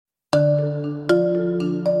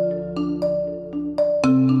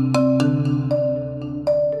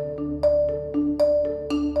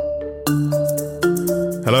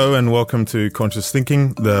welcome to Conscious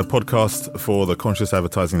Thinking, the podcast for the Conscious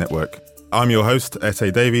Advertising Network. I'm your host,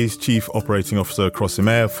 S.A. Davies, Chief Operating Officer across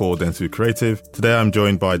EMEA for Dentsu Creative. Today I'm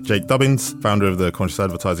joined by Jake Dubbins, founder of the Conscious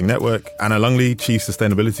Advertising Network, Anna Lungley, Chief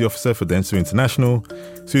Sustainability Officer for Dentsu International,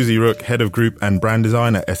 Susie Rook, Head of Group and Brand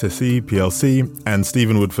Design at SSE PLC, and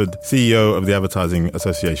Stephen Woodford, CEO of the Advertising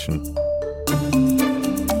Association.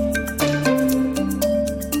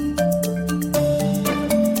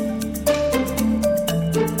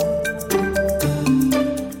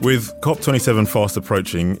 With COP27 fast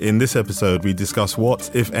approaching, in this episode we discuss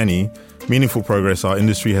what, if any, meaningful progress our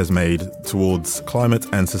industry has made towards climate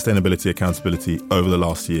and sustainability accountability over the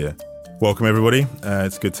last year. Welcome everybody,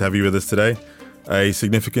 it's good to have you with us today. A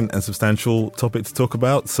significant and substantial topic to talk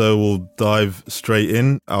about, so we'll dive straight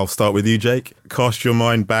in. I'll start with you, Jake. Cast your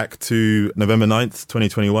mind back to November 9th,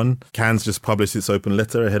 2021. Cannes just published its open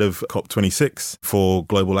letter ahead of COP26 for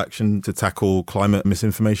global action to tackle climate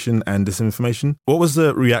misinformation and disinformation. What was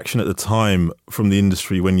the reaction at the time from the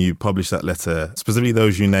industry when you published that letter, specifically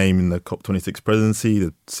those you name in the COP26 presidency,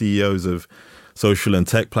 the CEOs of social and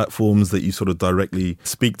tech platforms that you sort of directly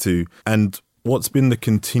speak to, and what's been the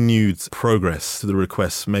continued progress to the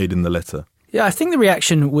requests made in the letter? Yeah, I think the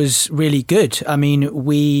reaction was really good. I mean,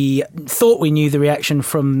 we thought we knew the reaction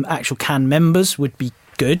from actual Cannes members would be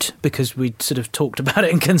good because we'd sort of talked about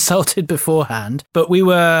it and consulted beforehand. But we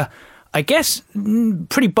were, I guess,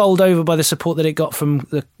 pretty bowled over by the support that it got from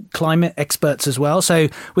the climate experts as well. So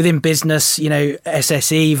within business,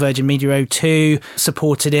 SSE, Virgin Media O2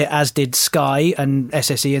 supported it, as did Sky, and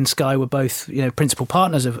SSE and Sky were both, principal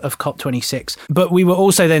partners of COP26. But we were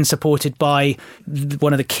also then supported by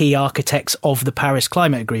one of the key architects of the Paris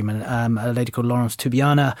Climate Agreement, a lady called Laurence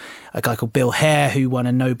Toubiana, a guy called Bill Hare, who won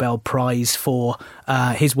a Nobel Prize for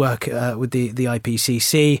his work with the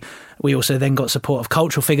IPCC. We also then got support of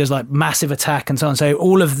cultural figures like Massive Attack and so on. So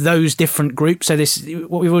all of those different groups. So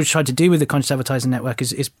what we've always tried to do with the Conscious Advertising Network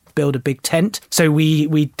is build a big tent. So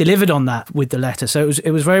we delivered on that with the letter. So it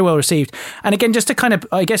was very well received. And again, just to kind of,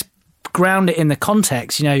 I guess, ground it in the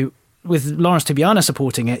context, with Laurence Toubiana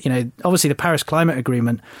supporting it, obviously the Paris Climate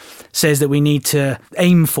Agreement says that we need to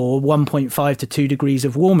aim for 1.5 to 2 degrees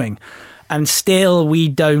of warming. And still,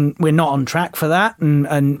 we're not on track for that. And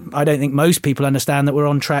I don't think most people understand that we're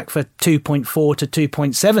on track for 2.4 to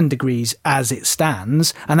 2.7 degrees as it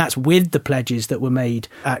stands. And that's with the pledges that were made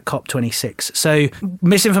at COP26. So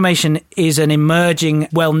misinformation is an emerging,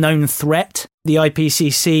 well-known threat. The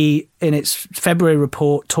IPCC, in its February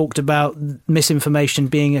report, talked about misinformation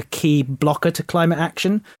being a key blocker to climate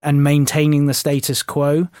action and maintaining the status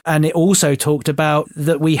quo. And it also talked about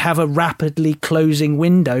that we have a rapidly closing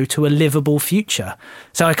window to a livable future.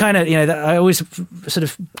 So I kind of, I always sort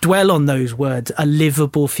of dwell on those words, a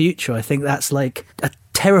livable future. I think that's like a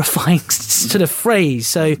terrifying sort of phrase.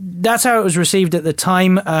 So that's how it was received at the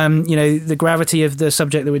time. The gravity of the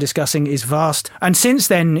subject that we're discussing is vast. And since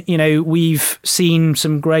then, we've seen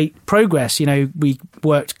some great progress. We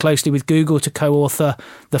worked closely with Google to co-author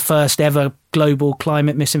the first ever global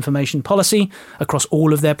climate misinformation policy across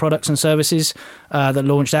all of their products and services that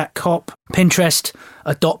launched at COP. Pinterest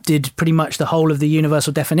adopted pretty much the whole of the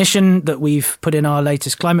universal definition that we've put in our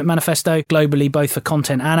latest climate manifesto globally, both for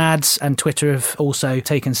content and ads, and Twitter have also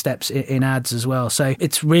taken steps in ads as well. So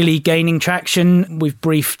it's really gaining traction. We've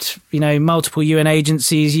briefed, multiple UN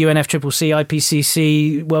agencies, UNFCCC,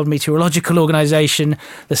 IPCC, World Meteorological Organization,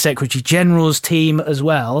 the Secretary General's team as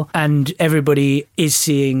well. And everybody is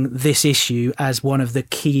seeing this issue as one of the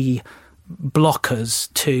key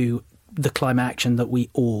blockers to the climate action that we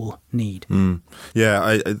all need. Yeah,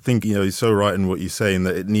 I think, you're so right in what you're saying,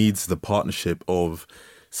 that it needs the partnership of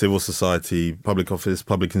civil society, public office,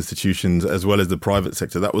 public institutions, as well as the private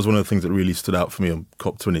sector. That was one of the things that really stood out for me on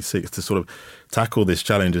COP26, to sort of tackle this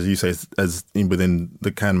challenge, as you say, as within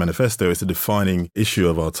the Cannes Manifesto. It's a defining issue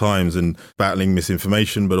of our times, and battling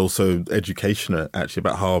misinformation, but also education actually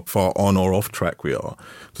about how far on or off track we are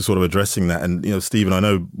to sort of addressing that. And, Stephen, I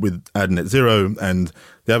know with Ad Net Zero and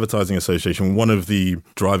the Advertising Association, one of the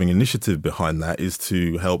driving initiatives behind that is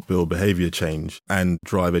to help build behaviour change and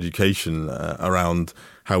drive education around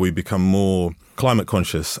how we become more climate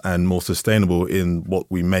conscious and more sustainable in what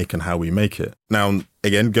we make and how we make it. Now,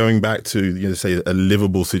 again, going back to, say, a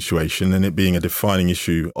livable situation and it being a defining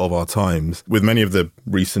issue of our times, with many of the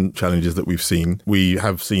recent challenges that we've seen, we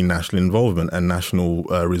have seen national involvement and national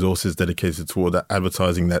resources dedicated toward that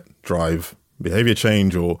advertising that drive behavior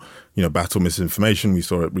change or, battle misinformation. We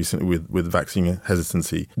saw it recently with vaccine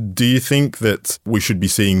hesitancy. Do you think that we should be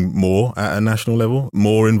seeing more at a national level,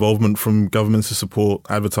 more involvement from governments to support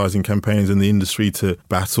advertising campaigns in the industry to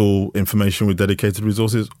battle information with dedicated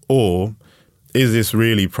resources? Or is this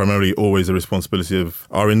really primarily always the responsibility of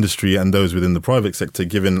our industry and those within the private sector,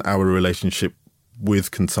 given our relationship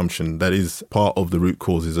with consumption that is part of the root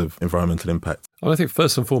causes of environmental impact? And I think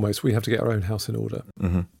first and foremost, we have to get our own house in order.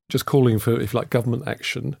 Mm-hmm. Just calling for, if you like, government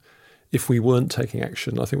action, if we weren't taking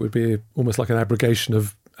action, I think would be almost like an abrogation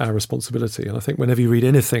of our responsibility. And I think whenever you read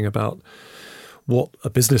anything about what a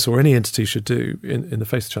business or any entity should do in the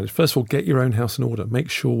face of challenge, first of all, get your own house in order. Make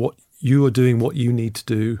sure what you are doing, what you need to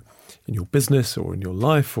do in your business or in your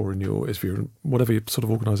life or if you're in whatever sort of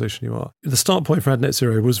organisation you are. The start point for Add Net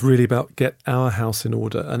Zero was really about get our house in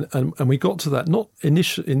order. And we got to that not in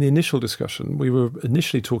the initial discussion. We were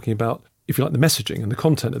initially talking about, if you like, the messaging and the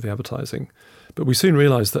content of the advertising. But we soon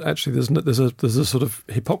realised that actually there's a sort of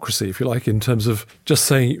hypocrisy, if you like, in terms of just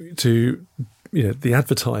saying to the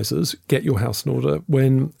advertisers, get your house in order,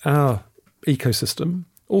 when our ecosystem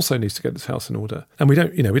also needs to get its house in order. And we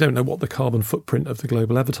don't know what the carbon footprint of the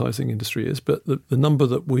global advertising industry is, but the number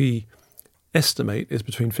that we estimate is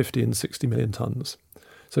between 50 and 60 million tonnes.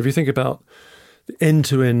 So if you think about the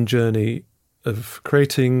end-to-end journey of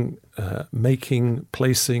creating, making,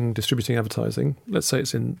 placing, distributing advertising, let's say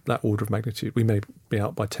it's in that order of magnitude. We may be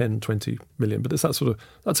out by 10, 20 million, but it's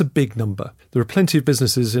that's a big number. There are plenty of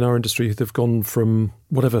businesses in our industry that have gone from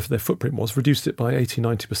whatever their footprint was, reduced it by 80,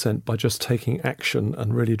 90% by just taking action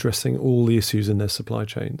and really addressing all the issues in their supply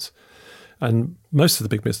chains. And most of the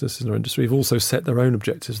big businesses in our industry have also set their own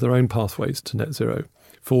objectives, their own pathways to net zero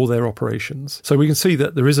for their operations. So we can see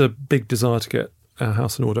that there is a big desire to get our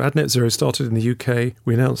house in order. Add Net Zero started in the UK.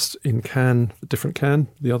 We announced in Cannes, a different Cannes,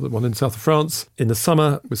 the other one in south of France, in the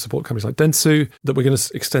summer with support companies like Dentsu, that we're going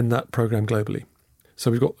to extend that programme globally.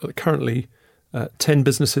 So we've got currently 10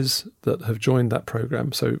 businesses that have joined that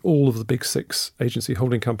programme. So all of the big 6 agency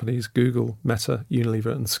holding companies, Google, Meta,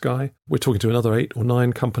 Unilever and Sky. We're talking to another 8 or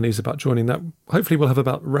 9 companies about joining that. Hopefully we'll have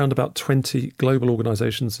around about 20 global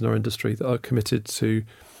organisations in our industry that are committed to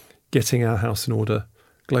getting our house in order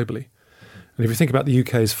globally. And if you think about the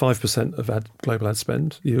UK is 5% of global ad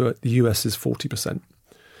spend, the US is 40%.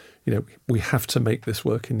 We have to make this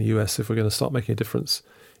work in the US if we're going to start making a difference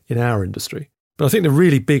in our industry. But I think the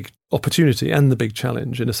really big opportunity and the big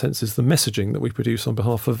challenge, in a sense, is the messaging that we produce on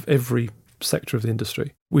behalf of every sector of the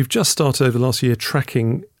industry. We've just started over the last year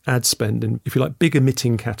tracking ad spend in, if you like, big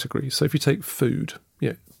emitting categories. So if you take food,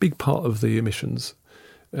 big part of the emissions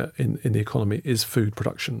in the economy is food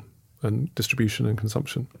production and distribution and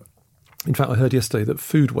consumption. In fact, I heard yesterday that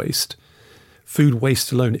food waste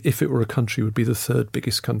alone, if it were a country, would be the 3rd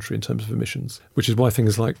biggest country in terms of emissions, which is why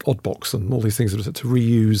things like Oddbox and all these things to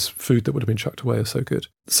reuse food that would have been chucked away are so good.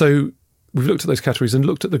 So we've looked at those categories and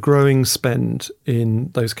looked at the growing spend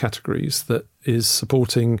in those categories that is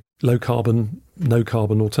supporting low carbon, no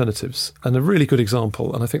carbon alternatives. And a really good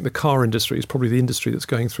example, and I think the car industry is probably the industry that's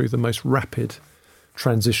going through the most rapid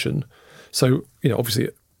transition. So, obviously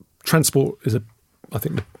transport is I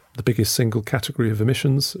think the biggest single category of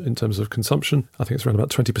emissions in terms of consumption. I think it's around about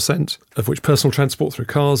 20%, of which personal transport through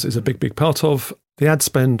cars is a big part of. The ad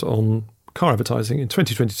spend on car advertising in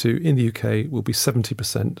 2022 in the UK will be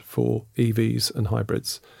 70% for EVs and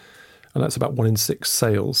hybrids. And that's about 1 in 6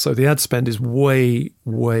 sales. So the ad spend is way,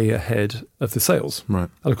 way ahead of the sales. Right.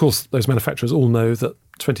 And of course, those manufacturers all know that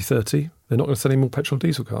 2030, they're not going to sell any more petrol and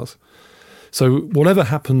diesel cars. So whatever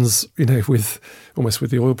happens, with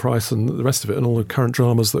the oil price and the rest of it and all the current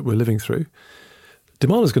dramas that we're living through,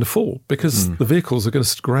 demand is going to fall because the vehicles are going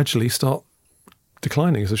to gradually start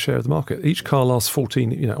declining as a share of the market. Each car lasts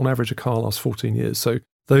on average a car lasts 14 years. So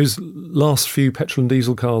those last few petrol and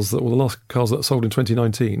diesel cars the last cars that are sold in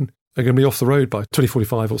 2019 are going to be off the road by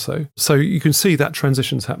 2045 or so. So you can see that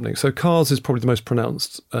transition's happening. So cars is probably the most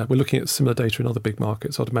pronounced. We're looking at similar data in other big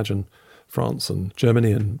markets. I'd imagine France and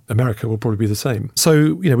Germany and America will probably be the same.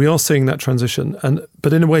 So, we are seeing that transition.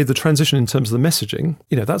 But in a way, the transition in terms of the messaging,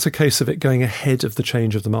 that's a case of it going ahead of the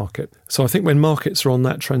change of the market. So I think when markets are on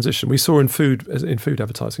that transition, we saw in food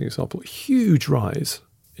advertising, example, a huge rise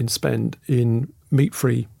in spend in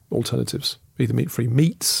meat-free alternatives, either meat-free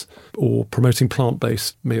meats or promoting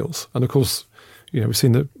plant-based meals. And of course, we've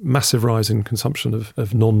seen the massive rise in consumption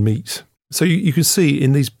of non-meat. So you can see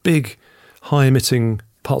in these big, high-emitting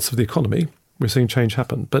parts of the economy, we're seeing change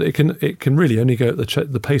happen. But it can really only go at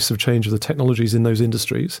the pace of change of the technologies in those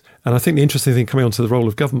industries. And I think the interesting thing coming on to the role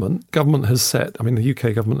of government has set, the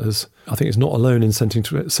UK government is not alone in setting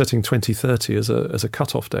 2030 as a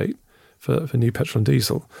cut-off date for new petrol and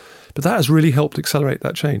diesel. But that has really helped accelerate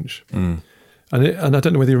that change. And I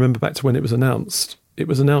don't know whether you remember back to when it was announced. It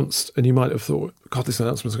was announced and you might have thought, God, this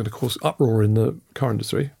announcement is going to cause uproar in the car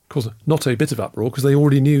industry. Cause not a bit of uproar because they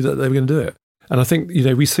already knew that they were going to do it. And I think,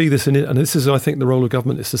 we see this in it, and this is, I think, the role of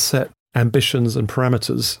government is to set ambitions and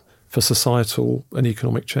parameters for societal and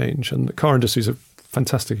economic change. And the car industry is a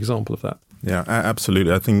fantastic example of that. Yeah,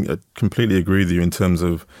 absolutely. I think I completely agree with you in terms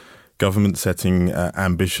of government setting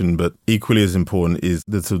ambition, but equally as important is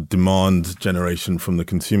the sort of demand generation from the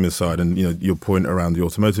consumer side. And your point around the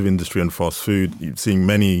automotive industry and fast food, you're seeing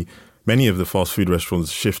many of the fast food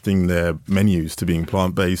restaurants shifting their menus to being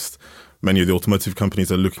plant-based. Many of the automotive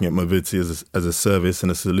companies are looking at mobility as a service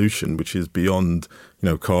and a solution, which is beyond,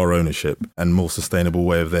 car ownership and more sustainable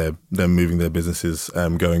way of them moving their businesses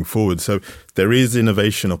going forward. So there is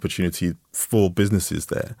innovation opportunity for businesses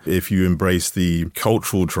there if you embrace the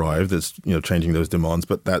cultural drive that's changing those demands.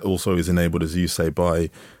 But that also is enabled, as you say,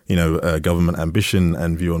 by government ambition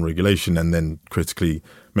and view on regulation, and then critically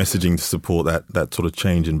messaging to support that sort of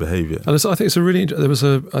change in behaviour. And I think it's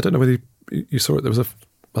I don't know whether you saw it. There was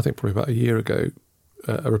I think probably about a year ago,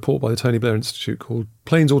 a report by the Tony Blair Institute called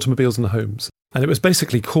Planes, Automobiles and Homes. And it was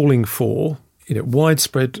basically calling for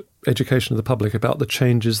widespread education of the public about the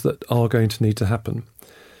changes that are going to need to happen.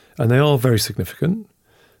 And they are very significant,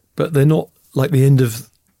 but they're not like the end of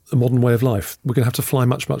the modern way of life. We're going to have to fly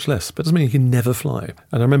much, much less, but it doesn't mean you can never fly.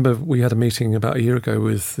 And I remember we had a meeting about a year ago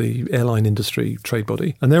with the airline industry trade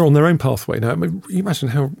body, and they're on their own pathway. Now, you imagine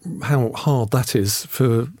how hard that is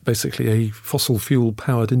for basically a fossil fuel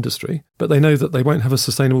powered industry, but they know that they won't have a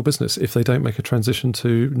sustainable business if they don't make a transition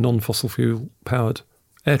to non-fossil fuel powered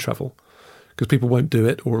air travel, because people won't do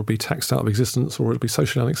it, or it'll be taxed out of existence, or it'll be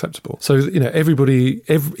socially unacceptable. So, everybody,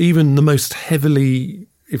 even the most heavily,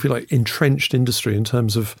 if you like, entrenched industry in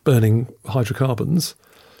terms of burning hydrocarbons,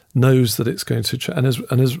 knows that it's going to and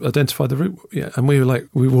has identified the route. Yeah, and we were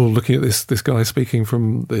all looking at this guy speaking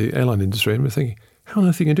from the airline industry, and we're thinking, how on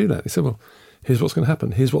earth are you going to do that? He said, well, here's what's going to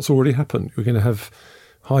happen. Here's what's already happened. We're going to have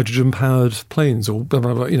hydrogen-powered planes, or blah,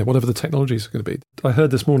 blah, blah, whatever the technologies are going to be. I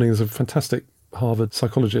heard this morning there's a fantastic Harvard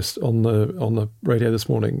psychologist on the radio this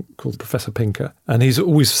morning called Professor Pinker, and he's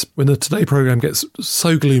always, when the Today programme gets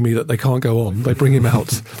so gloomy that they can't go on, they bring him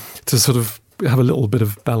out to sort of have a little bit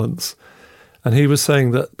of balance. And he was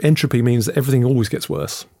saying that entropy means that everything always gets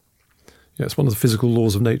worse. It's one of the physical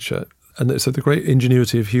laws of nature. And so the great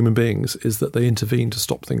ingenuity of human beings is that they intervene to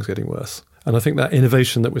stop things getting worse. And I think that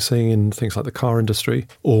innovation that we're seeing in things like the car industry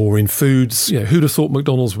or in foods, who'd have thought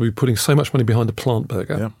McDonald's would be putting so much money behind a plant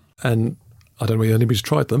burger? Yeah. And I don't know whether anybody's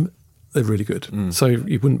tried them. They're really good. So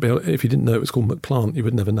you wouldn't be able, if you didn't know it was called McPlant, you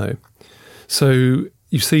would never know. So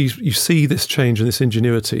you see this change and this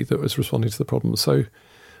ingenuity that was responding to the problem. So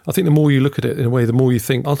I think the more you look at it in a way, the more you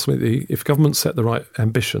think ultimately if governments set the right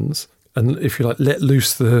ambitions and if you like let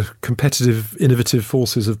loose the competitive, innovative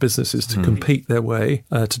forces of businesses to compete their way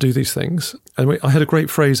to do these things. And I had a great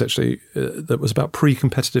phrase actually that was about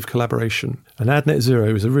pre-competitive collaboration. And AdNet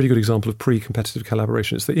Zero is a really good example of pre-competitive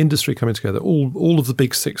collaboration. It's the industry coming together, all of the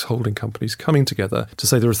big six holding companies coming together to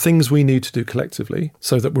say there are things we need to do collectively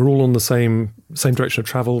so that we're all on the same direction of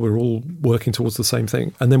travel, we're all working towards the same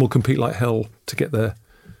thing, and then we'll compete like hell to get there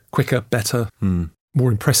quicker, better, more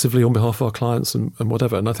impressively on behalf of our clients and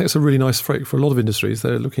whatever. And I think it's a really nice phrase for a lot of industries.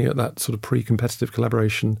 They're looking at that sort of pre-competitive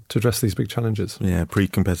collaboration to address these big challenges. Yeah,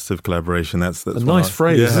 pre-competitive collaboration. That's a nice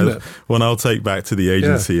phrase, isn't it? One I'll take back to the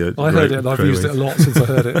agency. Yeah, I heard it and I've used it a lot since I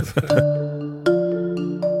heard it.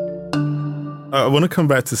 I want to come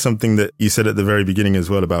back to something that you said at the very beginning as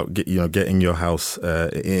well about getting your house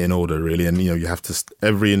in order, really. And you have to,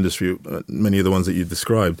 every industry, many of the ones that you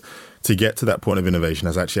described, to get to that point of innovation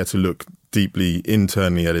has actually had to look deeply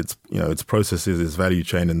internally at its processes, its value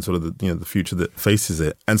chain, and sort of the future that faces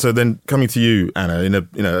it. And so then coming to you, Anna,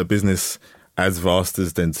 in a business as vast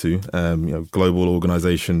as Dentsu, global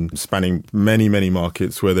organization spanning many, many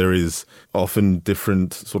markets where there is often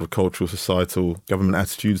different sort of cultural, societal, government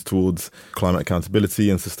attitudes towards climate accountability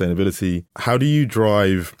and sustainability. How do you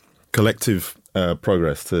drive collective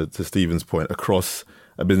progress, to Stephen's point, across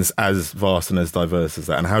a business as vast and as diverse as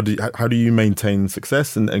that? And how do you maintain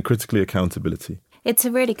success and critically accountability? It's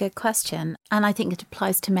a really good question, and I think it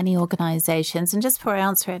applies to many organisations. And just before I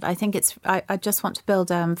answer it, I think I just want to build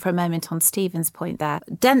for a moment on Stephen's point there.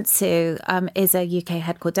 Dentsu is a UK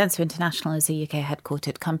headquartered. Dentsu International is a UK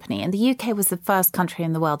headquartered company, and the UK was the first country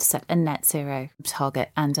in the world to set a net zero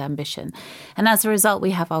target and ambition. And as a result,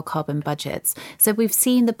 we have our carbon budgets. So we've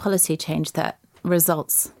seen the policy change that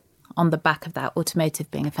results on the back of that, automotive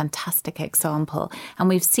being a fantastic example. And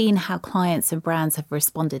we've seen how clients and brands have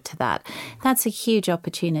responded to that. That's a huge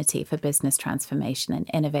opportunity for business transformation and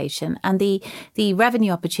innovation. And the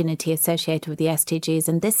revenue opportunity associated with the SDGs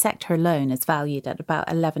in this sector alone is valued at about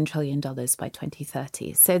 $11 trillion by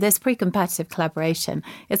 2030. So this pre-competitive collaboration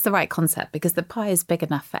is the right concept because the pie is big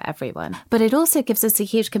enough for everyone. But it also gives us a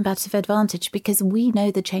huge competitive advantage because we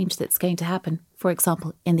know the change that's going to happen. For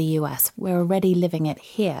example, in the US, we're already living it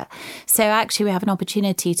here. So actually, we have an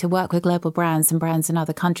opportunity to work with global brands and brands in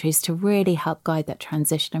other countries to really help guide that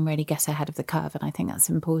transition and really get ahead of the curve. And I think that's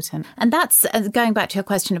important. And that's going back to your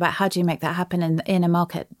question about how do you make that happen in a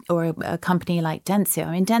market or a company like Dentsu.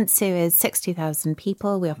 I mean, Dentsu is 60,000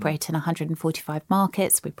 people. We operate in 145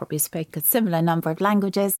 markets. We probably speak a similar number of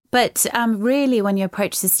languages. But really, when you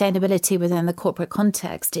approach sustainability within the corporate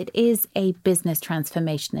context, it is a business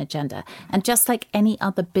transformation agenda. And just like any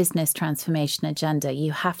other business transformation agenda,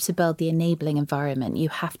 you have to build the enabling environment. You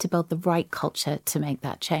have to build the right culture to make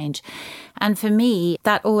that change. And for me,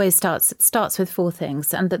 that always starts with four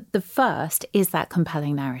things. And the first is that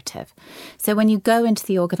compelling narrative. So when you go into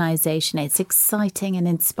the organization, it's exciting and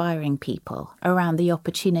inspiring people around the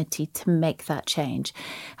opportunity to make that change.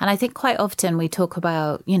 And I think quite often we talk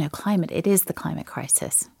about, climate. It is the climate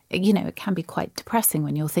crisis. It can be quite depressing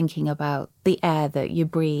when you're thinking about the air that you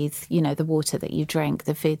breathe, the water that you drink,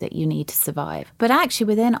 the food that you need to survive. But actually,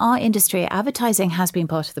 within our industry, advertising has been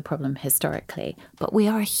part of the problem historically, but we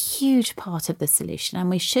are a huge part of the solution, and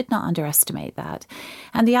we should not underestimate that.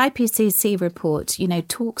 And the IPCC report,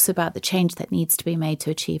 talks about the change that needs to be made to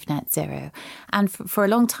achieve net zero. And for a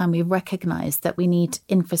long time, we've recognized that we need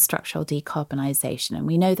infrastructural decarbonisation. And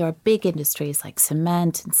we know there are big industries like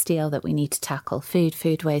cement and steel that we need to tackle,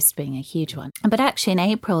 food waste being a huge one. But actually, in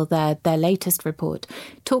April, their latest report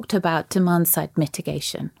talked about demand-side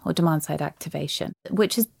mitigation or demand-side activation,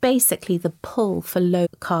 which is basically the pull for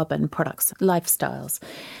low-carbon products, lifestyles.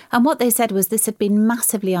 And what they said was this had been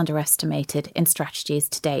massively underestimated in strategies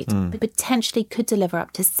to date, but potentially could deliver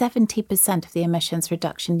up to 70% of the emissions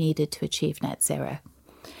reduction needed to achieve net zero.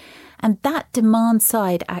 And that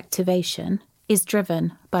demand-side activation is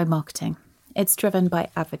driven by marketing. It's driven by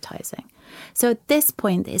advertising. So at this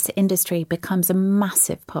point, this industry becomes a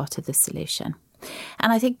massive part of the solution.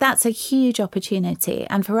 And I think that's a huge opportunity.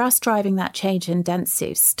 And for us driving that change in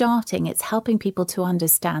Dentsu, it's helping people to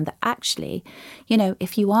understand that actually,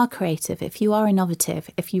 if you are creative, if you are innovative,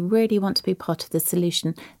 if you really want to be part of the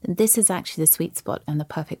solution, then this is actually the sweet spot and the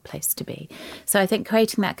perfect place to be. So I think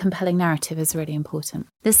creating that compelling narrative is really important.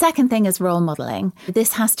 The second thing is role modeling.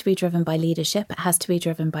 This has to be driven by leadership. It has to be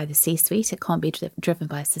driven by the C-suite. It can't be driven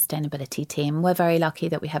by a sustainability team. We're very lucky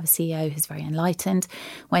that we have a CEO who's very enlightened.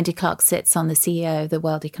 Wendy Clark sits on the CEO of the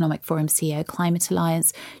World Economic Forum CEO Climate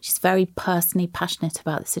Alliance. She's very personally passionate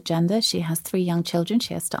about this agenda. She has 3 young children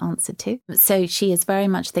she has to answer to. So she is very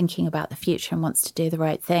much thinking about the future and wants to do the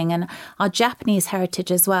right thing. And our Japanese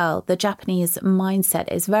heritage as well, the Japanese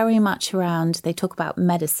mindset is very much around, they talk about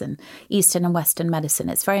medicine, Eastern and Western medicine.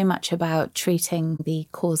 It's very much about treating the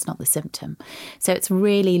cause, not the symptom. So it's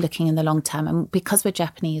really looking in the long term. And because we're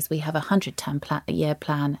Japanese, we have a 100-year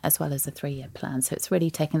plan as well as a 3-year plan. So it's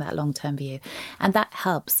really taking that long-term view. And that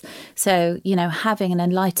helps. So, having an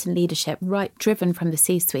enlightened leadership driven from the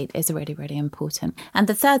C-suite is really, really important. And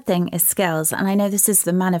the third thing is skills. And I know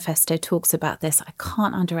the manifesto talks about this. I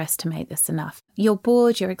can't underestimate this enough. Your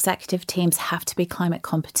board, your executive teams have to be climate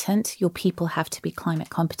competent. Your people have to be climate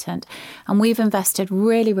competent. And we've invested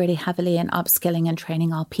really, really heavily in upskilling and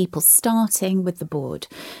training our people, starting with the board.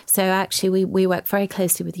 So actually, we work very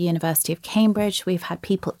closely with the University of Cambridge. We've had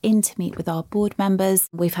people in to meet with our board members.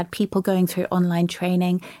 We've had people going through online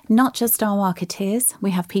training, not just our marketeers.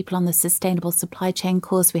 We have people on the sustainable supply chain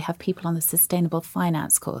course. We have people on the sustainable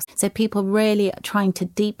finance course. So people really trying to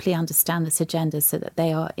deeply understand this agenda so that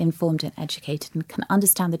they are informed and educated and can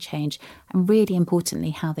understand the change and really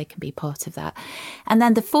importantly, how they can be part of that. And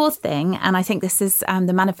then the fourth thing, and I think this is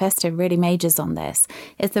the manifesto really majors on this,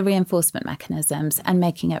 is the reinforcement mechanisms and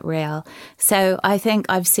making it real. So I think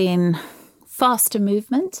I've seen faster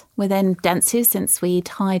movement within Dentsu since we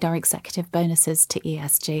tied our executive bonuses to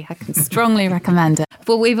ESG. I can strongly recommend it.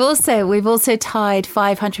 But we've also tied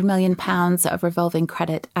 £500 million of revolving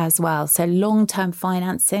credit as well. So long-term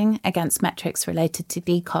financing against metrics related to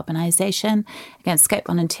decarbonisation, against Scope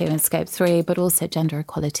 1 and 2 and Scope 3, but also gender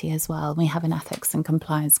equality as well. We have an ethics and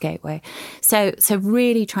compliance gateway. So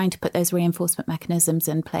really trying to put those reinforcement mechanisms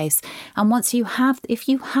in place. And if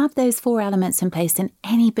you have those 4 elements in place in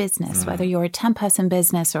any business, whether you're a 10-person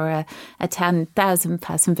business or a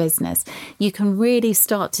 10,000-person business, you can really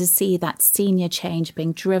start to see that senior change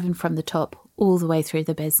being driven from the top all the way through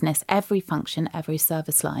the business, every function, every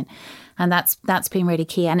service line. And that's been really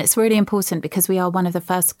key. And it's really important because we are one of the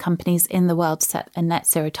first companies in the world to set a net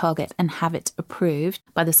zero target and have it approved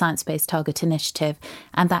by the Science Based Target Initiative.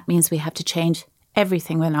 And that means we have to change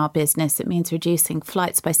everything within our business. It means reducing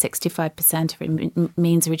flights by 65%. It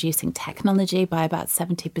means reducing technology by about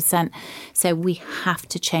 70%. So we have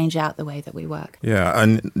to change out the way that we work. Yeah,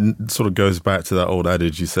 and it sort of goes back to that old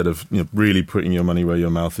adage you said of really putting your money where your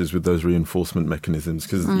mouth is with those reinforcement mechanisms,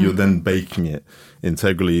 because you're then baking it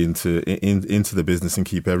integrally into the business and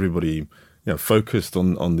keep everybody focused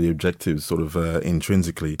on the objectives sort of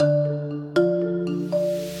intrinsically.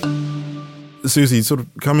 Susie, sort of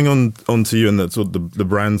coming on to you and that sort of the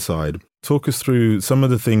brand side, talk us through some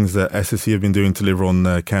of the things that SSE have been doing to deliver on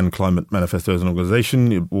the Cannes Climate Manifesto as an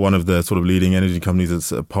organisation, one of the sort of leading energy companies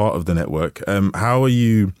that's a part of the network. How are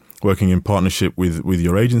you working in partnership with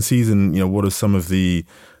your agencies, and what are some of the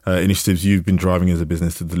initiatives you've been driving as a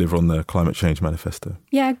business to deliver on the Climate Change Manifesto?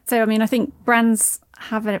 Yeah, so I think brands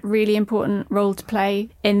have a really important role to play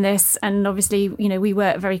in this. And obviously, we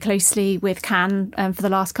work very closely with Cannes for the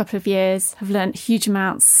last couple of years, have learned huge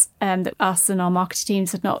amounts that us and our marketing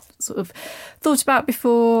teams had not sort of thought about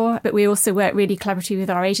before. But we also work really collaboratively with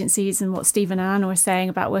our agencies, and what Stephen and Anna were saying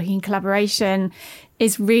about working in collaboration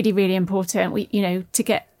is really, really important. To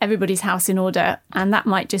get everybody's house in order. And that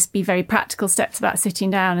might just be very practical steps about sitting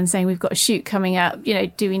down and saying, we've got a shoot coming up.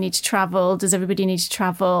 Do we need to travel? Does everybody need to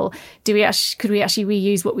travel? Could we actually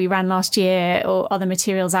reuse what we ran last year, or other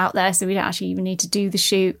materials out there so we don't actually even need to do the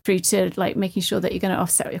shoot, through to like making sure that you're going to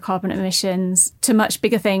offset your carbon emissions, to much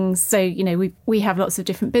bigger things. So, we have lots of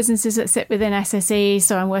different businesses that sit within SSE.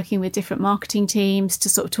 So I'm working with different marketing teams to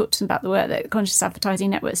sort of talk to them about the work that Conscious Advertising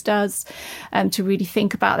Networks does, to really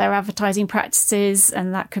think about their advertising practices.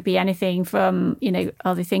 And that could be anything from,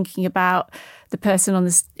 are they thinking about the person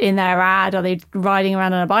in their ad? Are they riding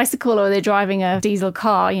around on a bicycle, or are they driving a diesel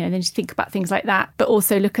car? Then you think about things like that, but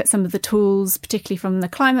also look at some of the tools, particularly from the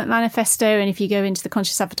Climate Manifesto. And if you go into the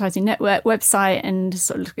Conscious Advertising Network website and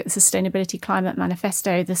sort of look at the Sustainability Climate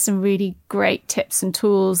Manifesto, there's some really great tips and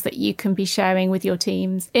tools that you can be sharing with your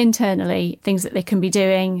teams internally, things that they can be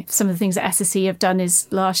doing. Some of the things that SSE have done is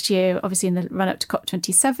last year, obviously in the run up to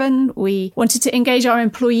COP27, we wanted to engage our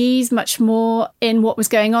employees much more in what was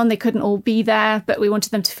going on. They couldn't all be there, but we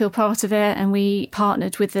wanted them to feel part of it. And we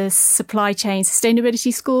partnered with the Supply Chain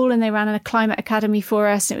Sustainability School, and they ran a climate academy for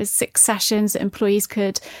us. And it was 6 sessions that employees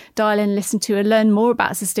could dial in, listen to, and learn more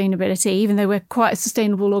about sustainability. Even though we're quite a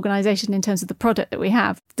sustainable organisation in terms of the product that we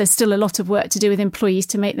have, there's still a lot of work to do with employees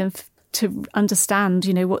to make them to understand,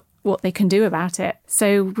 what they can do about it.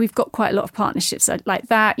 So we've got quite a lot of partnerships like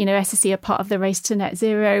that. SSE are part of the Race to Net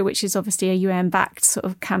Zero, which is obviously a UN-backed sort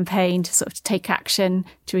of campaign to sort of take action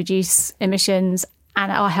to reduce emissions,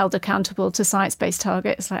 and are held accountable to science-based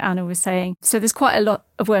targets, like Anna was saying. So there's quite a lot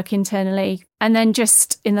of work internally. And then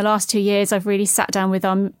just in the last 2 years, I've really sat down with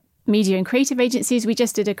our media and creative agencies. We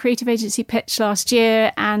just did a creative agency pitch last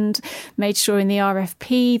year and made sure in the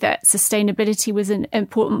RFP that sustainability was an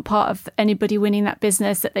important part of anybody winning that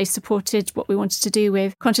business, that they supported what we wanted to do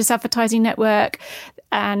with Conscious Advertising Network.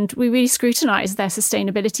 And we really scrutinised their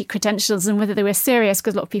sustainability credentials and whether they were serious,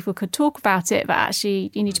 because a lot of people could talk about it, but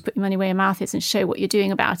actually you need to put your money where your mouth is and show what you're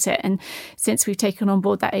doing about it. And since we've taken on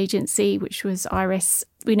board that agency, which was Iris,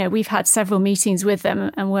 we've had several meetings with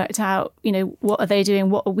them and worked out, what are they doing?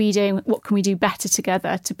 What are we doing? What can we do better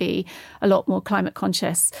together to be a lot more climate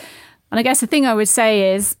conscious? And I guess the thing I would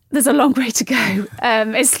say is there's a long way to go.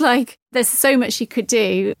 It's like there's so much you could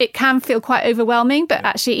do. It can feel quite overwhelming, but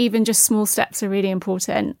actually even just small steps are really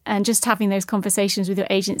important. And just having those conversations with your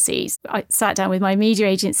agencies. I sat down with my media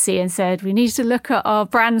agency and said, we need to look at our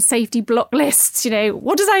brand safety block lists.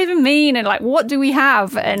 What does that even mean? And what do we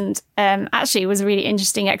have? And actually it was a really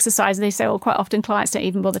interesting exercise. They say, quite often clients don't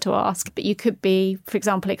even bother to ask. But you could be, for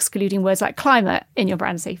example, excluding words like climate in your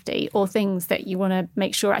brand safety, or things that you want to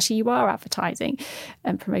make sure actually you are advertising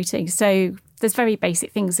and promoting. So there's very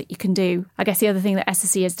basic things that you can do. I guess the other thing that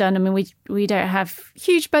SSE has done, we don't have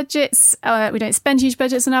huge budgets. We don't spend huge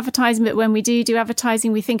budgets on advertising, but when we do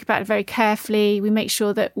advertising, we think about it very carefully. We make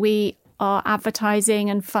sure that we are advertising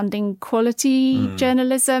and funding quality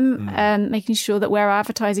journalism, making sure that where our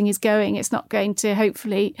advertising is going, it's not going to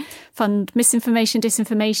hopefully fund misinformation,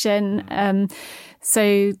 disinformation.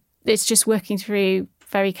 So it's just working through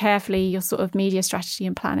very carefully your sort of media strategy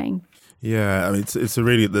and planning. Yeah, I mean, it's a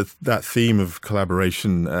really that theme of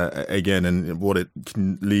collaboration again, and what it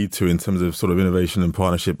can lead to in terms of sort of innovation and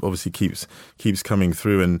partnership obviously keeps coming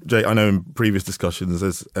through. And Jay, I know in previous discussions,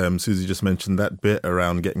 as Susie just mentioned, that bit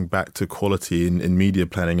around getting back to quality in media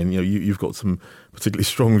planning, and you've got some particularly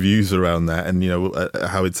strong views around that, and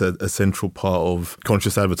how it's a central part of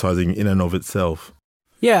conscious advertising in and of itself.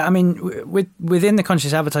 Yeah, I mean, within the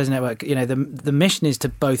Conscious Advertising Network, the mission is to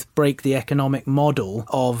both break the economic model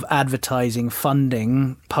of advertising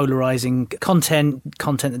funding, polarizing content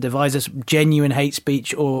that devises genuine hate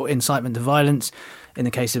speech or incitement to violence. In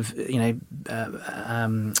the case of,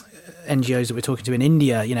 NGOs that we're talking to in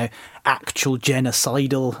India, actual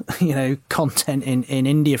genocidal, content in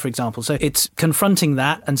India, for example. So it's confronting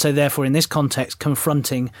that. And so therefore, in this context,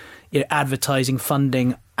 confronting advertising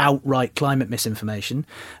funding outright climate misinformation.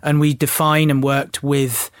 And we define and worked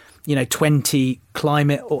with 20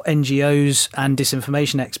 climate or NGOs and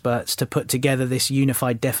disinformation experts to put together this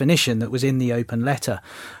unified definition that was in the open letter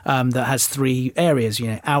that has 3 areas,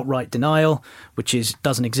 outright denial, which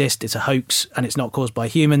doesn't exist, it's a hoax and it's not caused by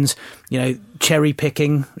humans, cherry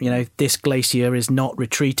picking, this glacier is not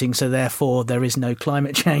retreating, so therefore there is no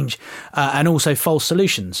climate change, and also false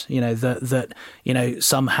solutions, that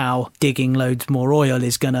somehow digging loads more oil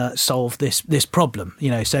is going to solve this problem,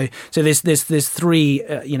 so there's 3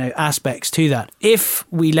 aspects to that.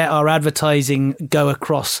 If we let our advertising go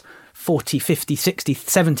across 40, 50, 60,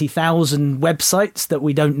 70,000 websites that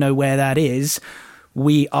we don't know where that is,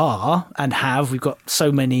 we've got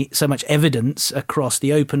so much evidence across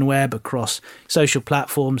the open web, across social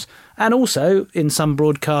platforms, and also in some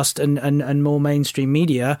broadcast and more mainstream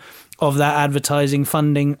media of that advertising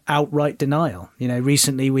funding outright denial.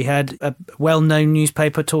 Recently we had a well-known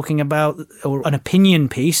newspaper talking about, or an opinion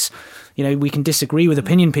piece, we can disagree with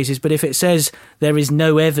opinion pieces, but if it says there is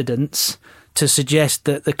no evidence to suggest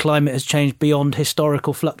that the climate has changed beyond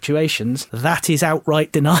historical fluctuations, that is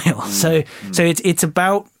outright denial. So it's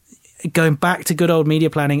about going back to good old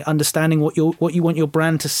media planning, understanding what you want your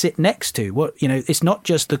brand to sit next to. It's not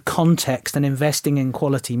just the context and investing in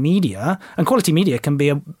quality media, and quality media can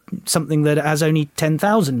be something that has only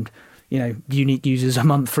 10,000 unique users a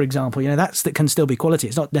month, for example. That can still be quality.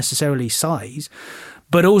 It's not necessarily size.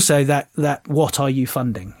 But also that what are you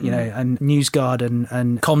funding? And NewsGuard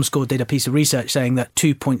and Comscore did a piece of research saying that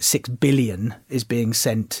 2.6 billion is being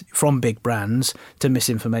sent from big brands to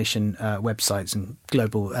misinformation websites, and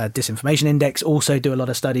Global Disinformation Index also do a lot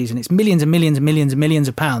of studies, and it's millions and millions and millions and millions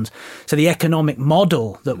of pounds. So the economic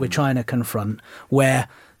model that we're trying to confront, where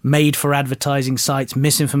made for advertising sites,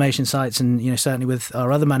 misinformation sites, and certainly with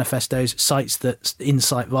our other manifestos, sites that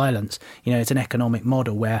incite violence, it's an economic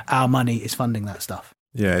model where our money is funding that stuff.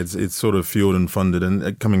 Yeah, it's sort of fueled and funded,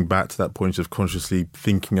 and coming back to that point of consciously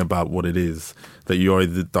thinking about what it is that you are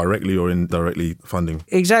either directly or indirectly funding.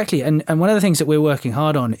 Exactly. And one of the things that we're working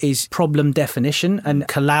hard on is problem definition and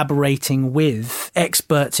collaborating with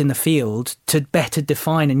experts in the field to better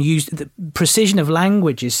define and use. The precision of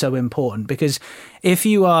language is so important, because if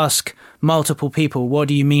you ask multiple people, what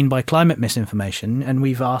do you mean by climate misinformation? And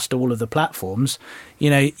we've asked all of the platforms,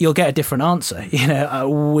 you'll get a different answer.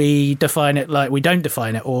 We define it like we don't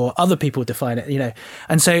define it, or other people define it,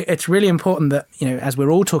 And so it's really important that, as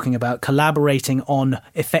we're all talking about collaborating on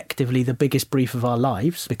effectively the biggest brief of our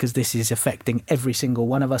lives, because this is affecting every single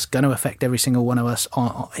one of us, going to affect every single one of us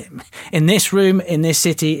in this room, in this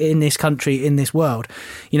city, in this country, in this world.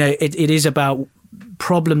 It is about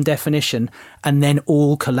problem definition, and then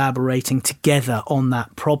all collaborating together on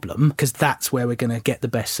that problem, because that's where we're going to get the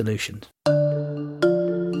best solutions.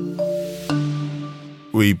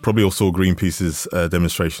 We probably all saw Greenpeace's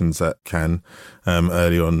demonstrations at Cannes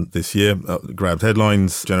early on this year. Grabbed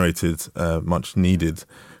headlines, generated much needed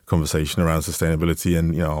conversation around sustainability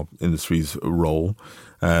and our industry's role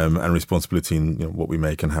and responsibility in what we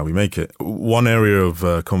make and how we make it. One area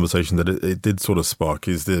of conversation that it did sort of spark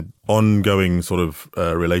is the ongoing sort of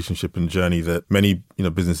relationship and journey that many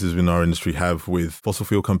businesses in our industry have with fossil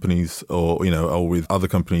fuel companies or with other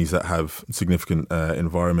companies that have significant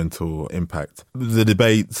environmental impact. The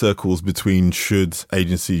debate circles between should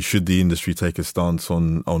the industry take a stance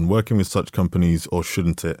on working with such companies, or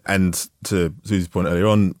shouldn't it? And to Susie's point earlier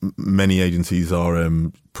on, many agencies are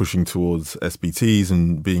pushing towards SBTs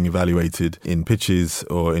and being evaluated in pitches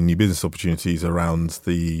or in new business opportunities around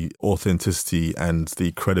the authenticity and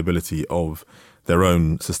the credibility of their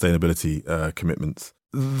own sustainability commitments.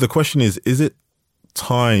 The question is it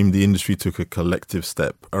time the industry took a collective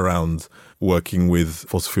step around working with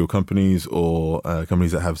fossil fuel companies or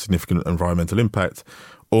companies that have significant environmental impact?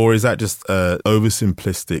 Or is that just an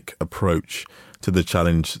oversimplistic approach to the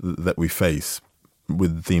challenge that we face?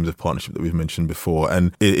 with the themes of partnership that we've mentioned before.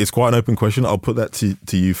 And it's quite an open question. I'll put that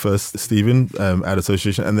to you first, Stephen, at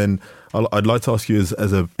Association, and then I'd like to ask you as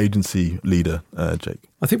an agency leader, Jake.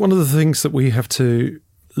 I think one of the things that we have to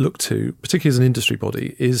look to, particularly as an industry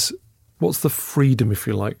body, is what's the freedom, if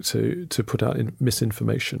you like, to put out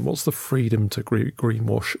misinformation? What's the freedom to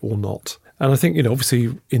greenwash or not? And I think,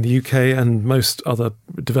 obviously in the UK and most other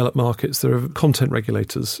developed markets, there are content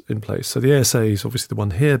regulators in place. So the ASA is obviously the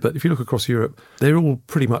one here, but if you look across Europe, they're all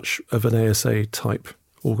pretty much of an ASA type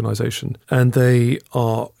organisation. And they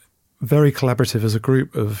are very collaborative as a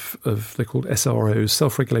group of they're called SROs,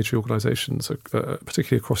 self-regulatory organisations,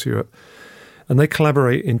 particularly across Europe. And they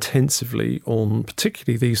collaborate intensively on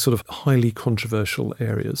particularly these sort of highly controversial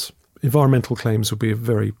areas. Environmental claims would be a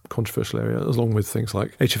very controversial area, along with things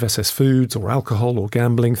like HFSS foods or alcohol or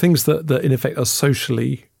gambling, things that in effect are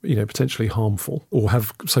socially, potentially harmful or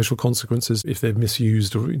have social consequences if they're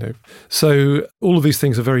misused or. So all of these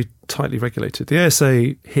things are very tightly regulated. The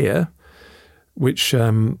ASA here, which,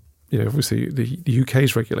 obviously the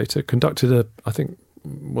UK's regulator, conducted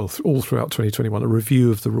all throughout 2021, a review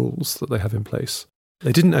of the rules that they have in place.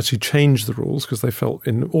 They didn't actually change the rules because they felt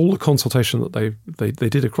in all the consultation that they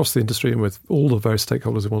did across the industry and with all the various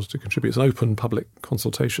stakeholders who wanted to contribute, it's an open public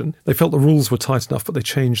consultation. They felt the rules were tight enough, but they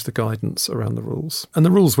changed the guidance around the rules. And the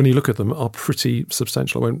rules, when you look at them, are pretty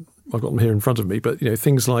substantial. I've got them here in front of me, but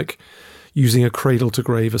things like using a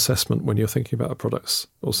cradle-to-grave assessment when you're thinking about a product's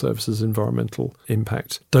or service's environmental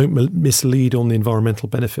impact. Don't mislead on the environmental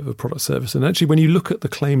benefit of a product service. And actually, when you look at the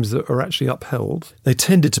claims that are actually upheld, they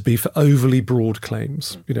tended to be for overly broad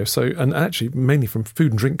claims. And actually mainly from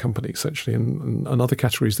food and drink companies, actually, and other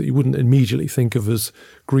categories that you wouldn't immediately think of as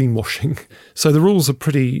greenwashing. So the rules are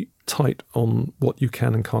pretty tight on what you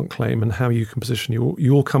can and can't claim and how you can position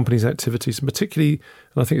your company's activities, and particularly,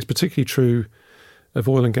 and I think it's particularly true of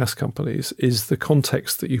oil and gas companies, is the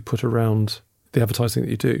context that you put around the advertising that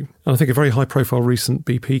you do. And I think a very high-profile recent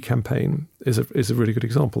BP campaign is a really good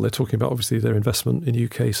example. They're talking about, obviously, their investment in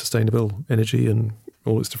UK sustainable energy and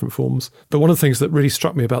all its different forms. But one of the things that really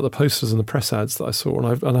struck me about the posters and the press ads that I saw,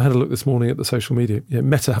 and I had a look this morning at the social media,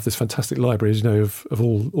 Meta have this fantastic library, as you know, of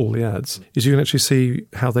all the ads, is you can actually see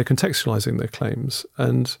how they're contextualising their claims.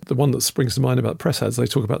 And the one that springs to mind about press ads, they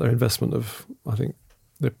talk about their investment of, I think,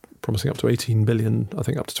 they're promising up to 18 billion, I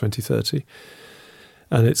think up to 2030.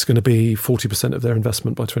 And it's going to be 40% of their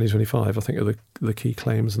investment by 2025, I think, are the key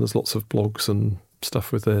claims. And there's lots of blogs and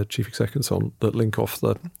stuff with their chief executives on that link off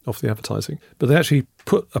the advertising. But they actually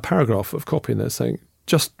put a paragraph of copy in there saying,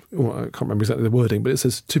 I can't remember exactly the wording, but it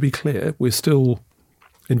says, to be clear, we're still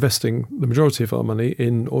investing the majority of our money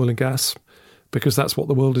in oil and gas because that's what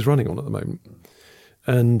the world is running on at the moment.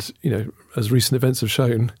 And, as recent events have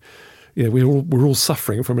shown, we're all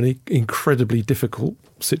suffering from an incredibly difficult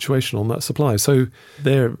situation on that supply. So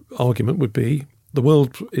their argument would be the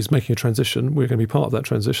world is making a transition. We're going to be part of that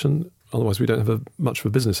transition. Otherwise, we don't have much of a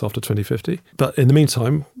business after 2050. But in the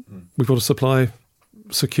meantime, we've got to supply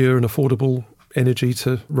secure and affordable energy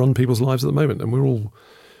to run people's lives at the moment. And we're all,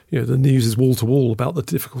 the news is wall to wall about the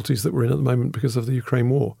difficulties that we're in at the moment because of the Ukraine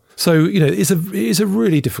war. So, it is a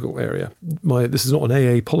really difficult area. This is not an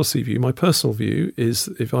AA policy view. My personal view is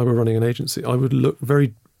if I were running an agency, I would look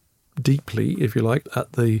very deeply, if you like,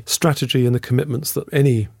 at the strategy and the commitments that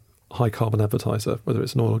any high carbon advertiser, whether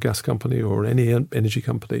it's an oil or gas company or any energy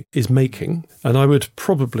company, is making. And I would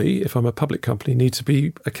probably, if I'm a public company, need to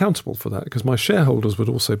be accountable for that because my shareholders would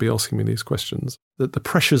also be asking me these questions. That the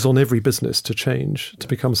pressures on every business to change, to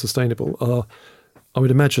become sustainable are, I would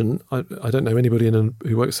imagine, I don't know anybody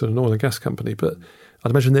who works in an oil and gas company, but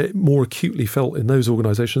I'd imagine they're more acutely felt in those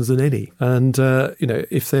organisations than any. And,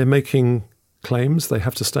 if they're making claims, they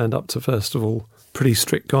have to stand up to, first of all, pretty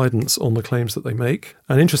strict guidance on the claims that they make.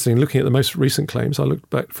 And interestingly, looking at the most recent claims, I looked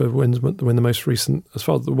back for when the most recent, as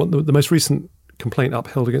far as the most recent complaint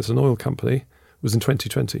upheld against an oil company was in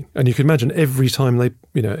 2020. And you can imagine every time they,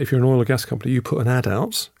 if you're an oil or gas company, you put an ad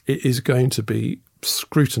out, it is going to be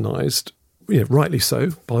scrutinised, rightly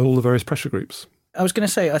so, by all the various pressure groups. I was going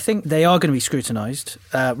to say, I think they are going to be scrutinised,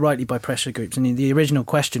 rightly by pressure groups. And the original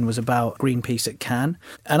question was about Greenpeace at Cannes.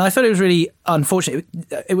 And I thought it was really unfortunate.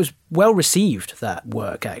 It was well received, that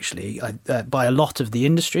work, actually, by a lot of the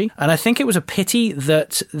industry. And I think it was a pity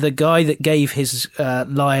that the guy that gave his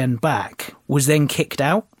lion back was then kicked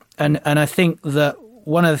out. And I think that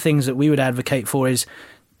one of the things that we would advocate for is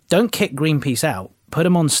don't kick Greenpeace out, put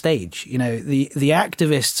them on stage. The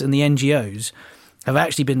activists and the NGOs have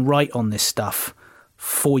actually been right on this stuff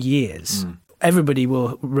for years. Everybody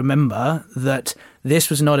will remember that this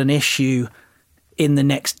was not an issue in the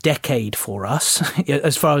next decade for us,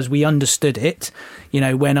 as far as we understood it,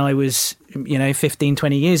 when I was, 15,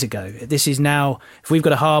 20 years ago. This is now, if we've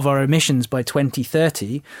got to halve our emissions by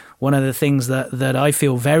 2030, one of the things that I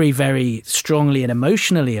feel very, very strongly and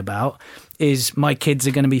emotionally about is my kids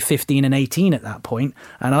are going to be 15 and 18 at that point,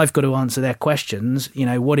 and I've got to answer their questions.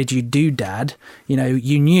 What did you do, Dad?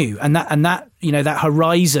 You knew, and that that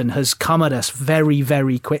horizon has come at us very,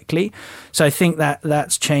 very quickly. So I think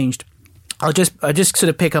that's changed. I just sort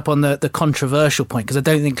of pick up on the controversial point, because I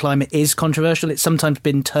don't think climate is controversial. It's sometimes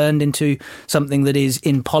been turned into something that is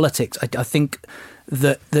in politics. I think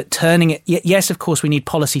that turning it, yes, of course, we need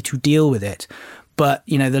policy to deal with it. But,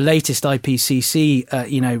 the latest IPCC,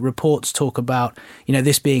 reports talk about,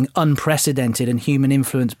 this being unprecedented and human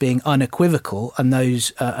influence being unequivocal. And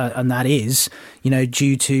that is,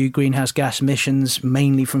 due to greenhouse gas emissions,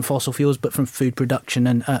 mainly from fossil fuels, but from food production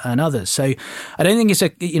and others. So I don't think it's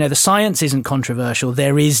the science isn't controversial.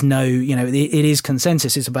 There is no, it is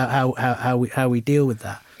consensus. It's about how we deal with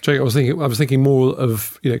that. Jake, I was thinking more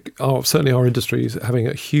of, certainly our industry is having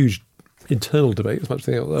a huge internal debate as much as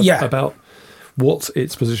anything else about what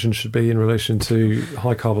its position should be in relation to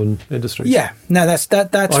high carbon industries. Yeah, no, that's fair.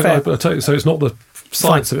 I tell you, so it's not the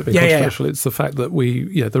science of it being controversial. It's the fact that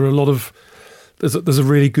there are a lot of there's a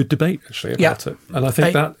really good debate actually about it, and I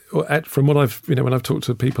think that from what I've when I've talked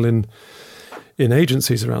to people in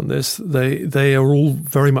agencies around this, they are all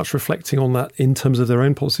very much reflecting on that in terms of their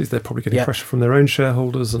own policies. They're probably getting pressure from their own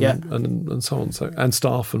shareholders and so on, and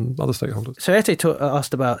staff and other stakeholders. So Ete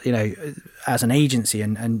asked about, as an agency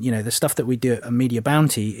and the stuff that we do at Media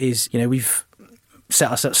Bounty is, we've set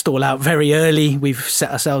our stall out very early. We've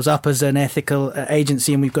set ourselves up as an ethical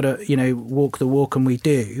agency, and we've got to, walk the walk, and we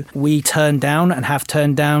do. We turn down and have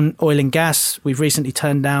turned down oil and gas. We've recently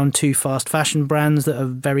turned down 2 fast fashion brands that are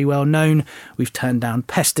very well known. We've turned down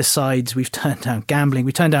pesticides. We've turned down gambling.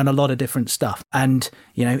 We turned down a lot of different stuff. And,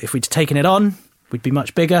 if we'd taken it on, we'd be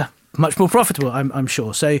much bigger, much more profitable, I'm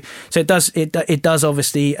sure. So it does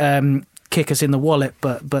obviously kick us in the wallet,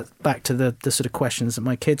 but back to the sort of questions that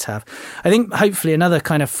my kids have. I think hopefully another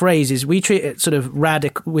kind of phrase is we treat it sort of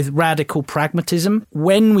with radical pragmatism.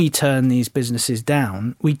 When we turn these businesses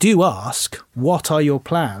down, we do ask, what are your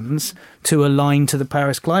plans to align to the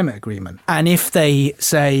Paris Climate Agreement? And if they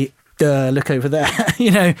say, look over there,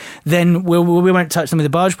 then we won't touch them with a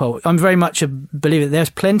barge pole. I'm very much a believer that there's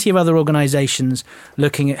plenty of other organisations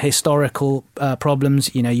looking at historical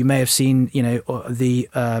problems. You may have seen,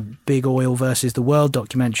 the Big Oil versus the World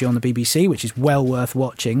documentary on the BBC, which is well worth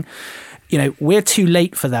watching. We're too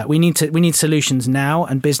late for that. We need solutions now,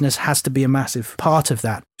 and business has to be a massive part of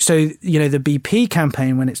that. So, the BP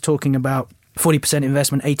campaign, when it's talking about 40%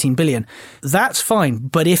 investment, 18 billion. That's fine.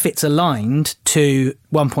 But if it's aligned to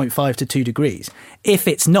 1.5 to 2 degrees, if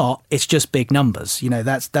it's not, it's just big numbers.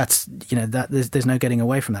 There's no getting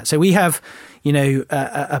away from that. So we have,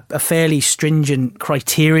 a fairly stringent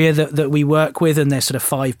criteria that we work with, and there's sort of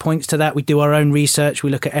 5 points to that. We do our own research.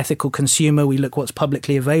 We look at ethical consumer. We look what's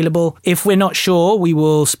publicly available. If we're not sure, we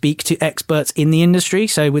will speak to experts in the industry.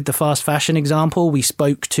 So with the fast fashion example, we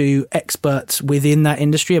spoke to experts within that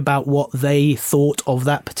industry about what they thought of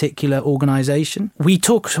that particular organisation. We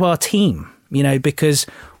talk to our team, because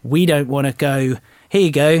we don't want to go, here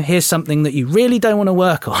you go, here's something that you really don't want to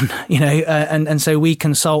work on, and so we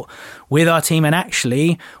consult with our team. And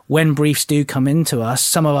actually, when briefs do come into us,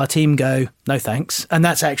 some of our team go, no thanks. And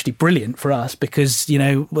that's actually brilliant for us because,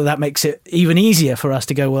 that makes it even easier for us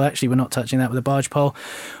to go, well, actually, we're not touching that with a barge pole.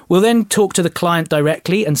 We'll then talk to the client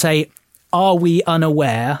directly and say, are we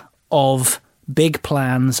unaware of big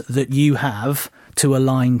plans that you have to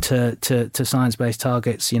align to science-based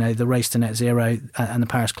targets, the race to net zero and the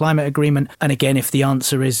Paris Climate Agreement? And again, if the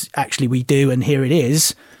answer is actually we do, and here it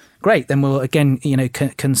is, great, then we'll again,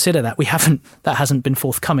 consider that. That hasn't been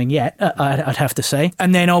forthcoming yet, I'd have to say.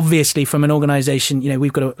 And then obviously from an organisation,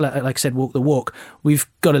 we've got to, like I said, walk the walk. We've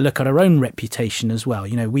got to look at our own reputation as well.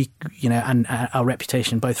 And our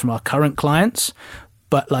reputation both from our current clients,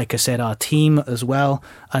 but like I said, our team as well,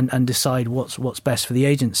 and decide what's best for the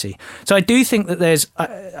agency. So I do think that there's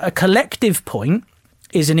a collective point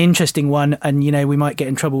is an interesting one, and we might get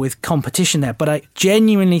in trouble with competition there. But I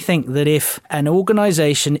genuinely think that if an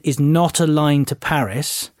organisation is not aligned to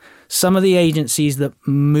Paris, some of the agencies that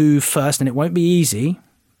move first, and it won't be easy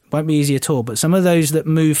at all, but some of those that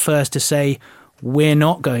move first to say, we're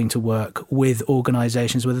not going to work with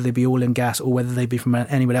organisations, whether they be oil and gas or whether they be from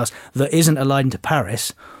anybody else, that isn't aligned to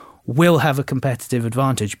Paris, will have a competitive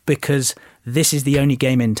advantage because this is the only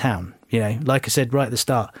game in town. Like I said right at the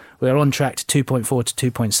start, We're on track to 2.4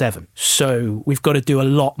 to 2.7. So we've got to do a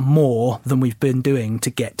lot more than we've been doing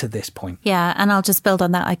to get to this point. Yeah, and I'll just build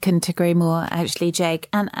on that. I couldn't agree more, actually, Jake.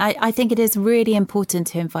 And I think it is really important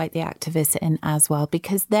to invite the activists in as well,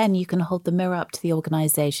 because then you can hold the mirror up to the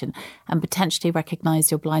organisation and potentially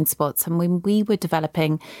recognise your blind spots. And when we were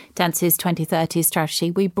developing Dentsu's 2030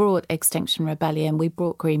 strategy, we brought Extinction Rebellion, we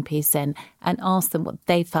brought Greenpeace in and asked them what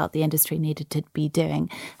they felt the industry needed to be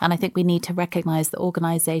doing. And I think we need to recognise that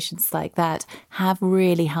organisations like that have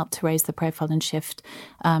really helped to raise the profile and shift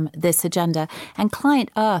this agenda. And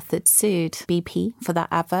Client Earth that sued BP for that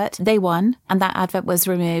advert, they won and that advert was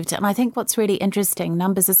removed. And I think what's really interesting,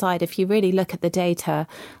 numbers aside, if you really look at the data,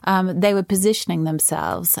 they were positioning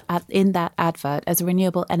themselves in that advert as a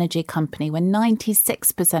renewable energy company when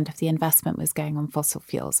 96% of the investment was going on fossil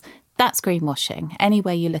fuels. That's greenwashing. Any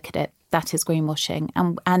way you look at it, that is greenwashing,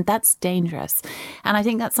 and that's dangerous. And I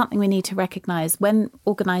think that's something we need to recognise. When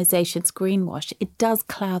organisations greenwash, it does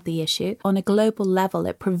cloud the issue. On a global level,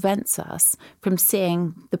 it prevents us from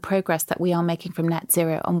seeing the progress that we are making from net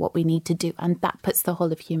zero and what we need to do. And that puts the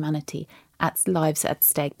whole of humanity lives at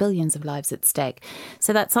stake, billions of lives at stake.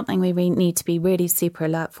 So that's something we need to be really super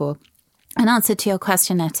alert for. In answer to your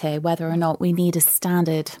question, Ete, whether or not we need a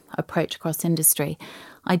standard approach across industry,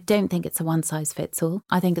 I don't think it's a one-size-fits-all.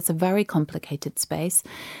 I think it's a very complicated space.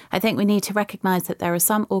 I think we need to recognise that there are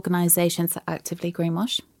some organisations that actively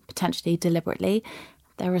greenwash, potentially deliberately.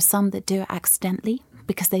 There are some that do it accidentally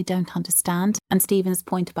because they don't understand. And Stephen's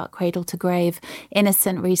point about cradle to grave,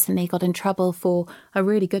 Innocent recently got in trouble for a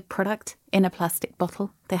really good product in a plastic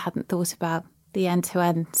bottle. They hadn't thought about the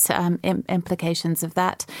end-to-end implications of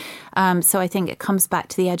that. So I think it comes back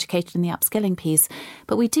to the education and the upskilling piece.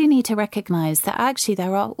 But we do need to recognise that actually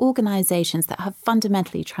there are organisations that have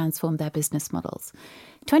fundamentally transformed their business models.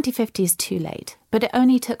 2050 is too late, but it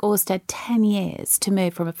only took Ørsted 10 years to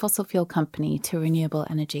move from a fossil fuel company to a renewable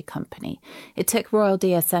energy company. It took Royal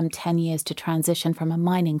DSM 10 years to transition from a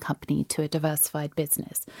mining company to a diversified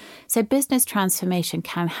business. So business transformation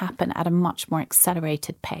can happen at a much more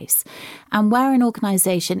accelerated pace. And where an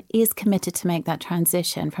organisation is committed to make that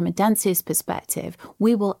transition, from a Dentsu's perspective,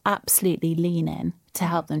 we will absolutely lean in to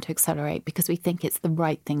help them to accelerate because we think it's the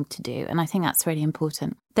right thing to do. And I think that's really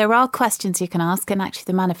important. There are questions you can ask, and actually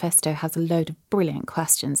the manifesto has a load of brilliant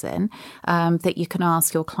questions in that you can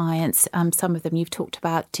ask your clients. Some of them you've talked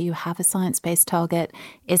about. Do you have a science-based target?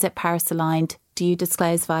 Is it Paris-aligned? Do you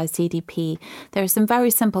disclose via CDP? There are some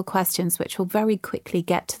very simple questions which will very quickly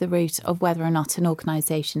get to the root of whether or not an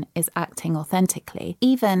organisation is acting authentically.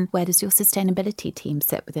 Even where does your sustainability team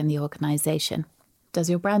sit within the organisation? Does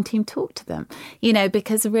your brand team talk to them?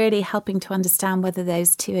 Because really helping to understand whether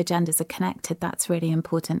those two agendas are connected, that's really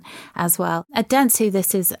important as well. At Dentsu,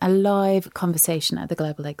 this is a live conversation at the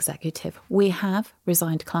global executive. We have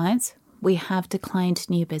resigned clients. We have declined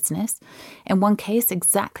new business. In one case,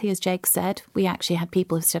 exactly as Jake said, we actually had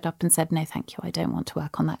people who stood up and said, no, thank you, I don't want to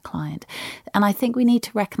work on that client. And I think we need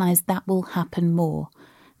to recognise that will happen more.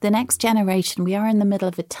 The next generation, we are in the middle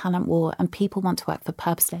of a talent war and people want to work for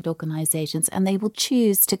purpose-led organisations and they will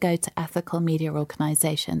choose to go to ethical media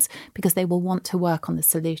organisations because they will want to work on the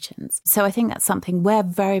solutions. So I think that's something we're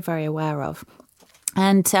very, very aware of.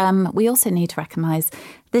 And we also need to recognise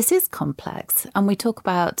this is complex. And we talk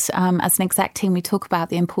about, as an exec team, we talk about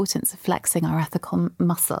the importance of flexing our ethical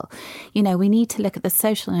muscle. We need to look at the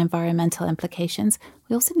social and environmental implications.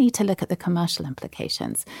 We also need to look at the commercial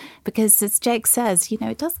implications. Because as Jake says,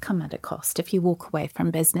 it does come at a cost if you walk away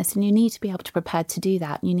from business. And you need to be able to prepare to do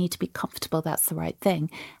that. You need to be comfortable that's the right thing.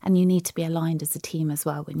 And you need to be aligned as a team as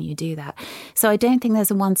well when you do that. So I don't think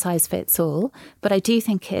there's a one size fits all. But I do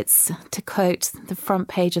think it's, to quote the front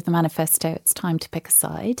page of the manifesto, it's time to pick a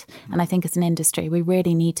side. And I think as an industry, we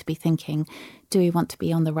really need to be thinking, do we want to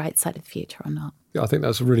be on the right side of the future or not? Yeah, I think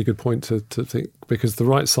that's a really good point to think, because the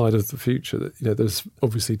right side of the future, there's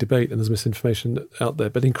obviously debate and there's misinformation out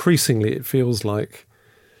there, but increasingly it feels like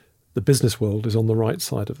the business world is on the right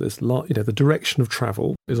side of this. The direction of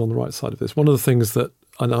travel is on the right side of this. One of the things that,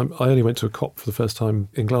 and I only went to a COP for the first time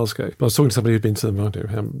in Glasgow, but I was talking to somebody who'd been to them, I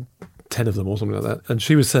don't know, 10 of them or something like that, and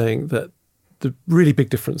she was saying that the really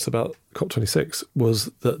big difference about COP26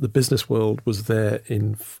 was that the business world was there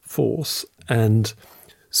in force and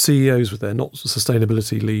CEOs were there, not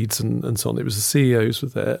sustainability leads and so on. It was the CEOs were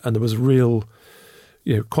there and there was real,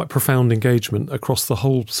 quite profound engagement across the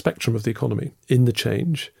whole spectrum of the economy in the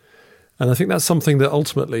change. And I think that's something that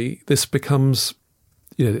ultimately this becomes,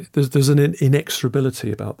 there's an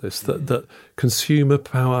inexorability about this, that consumer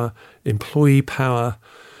power, employee power,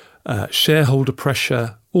 shareholder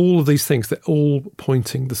pressure, all of these things, they're all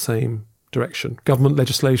pointing the same direction. Government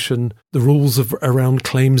legislation, the rules around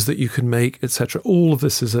claims that you can make, etc. All of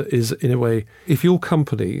this is in a way, if your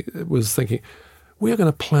company was thinking, we are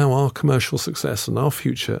going to plough our commercial success and our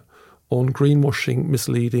future on greenwashing,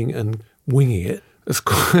 misleading and winging it,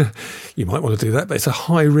 you might want to do that, but it's a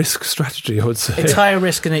high-risk strategy, I would say. It's higher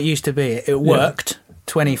risk than it used to be. It worked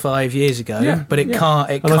 25 years ago, but it can't.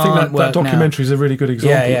 It and can't I think that documentary now. is a really good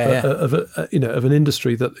example of an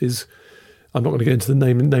industry that is. I'm not going to get into the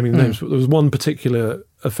naming names, but there was one particular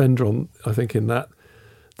offender on, I think, in that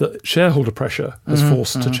shareholder pressure has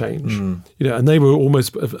forced to change. And they were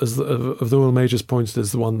almost of the oil majors pointed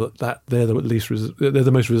as the one that they're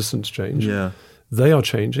the most resistant to change. Yeah. They are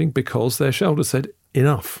changing because their shareholders said,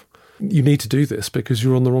 enough. You need to do this because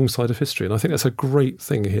you're on the wrong side of history. And I think that's a great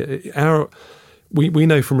thing here. We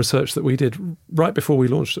know from research that we did right before we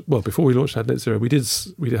launched Add Net Zero, we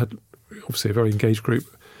had obviously a very engaged group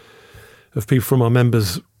of people from our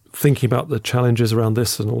members thinking about the challenges around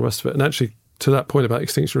this and all the rest of it. And actually, to that point about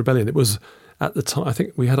Extinction Rebellion, it was at the time, I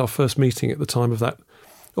think we had our first meeting at the time of that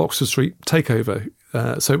Oxford Street takeover.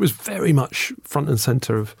 So it was very much front and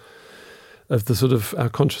centre of the sort of our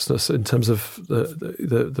consciousness in terms of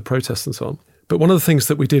the protests and so on. But one of the things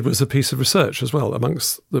that we did was a piece of research as well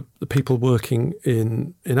amongst the people working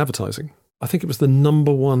in advertising. I think it was the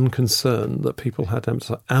number one concern that people had.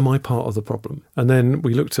 Am I part of the problem? And then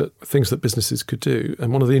we looked at things that businesses could do.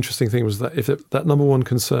 And one of the interesting things was that if that number one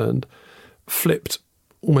concern flipped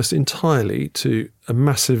almost entirely to a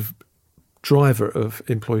massive driver of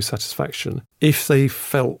employee satisfaction if they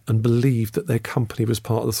felt and believed that their company was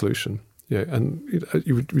part of the solution. And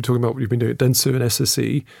you were talking about what you've been doing at Dentsu and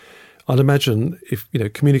SSE. I'd imagine if,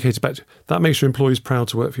 communicated back, that makes your employees proud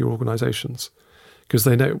to work for your organisations because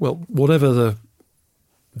they know, well, whatever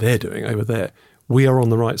they're doing over there, we are on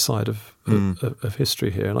the right side of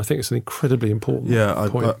history here. And I think it's an incredibly important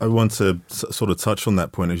point. I want to sort of touch on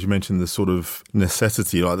that point. As you mentioned, the sort of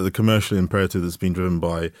necessity, like the commercial imperative that's been driven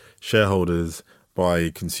by shareholders, by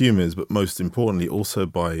consumers, but most importantly also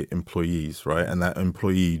by employees, right? And that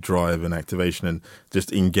employee drive and activation and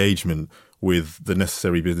just engagement with the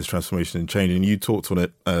necessary business transformation and change. And you talked on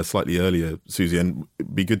it slightly earlier, Susie, and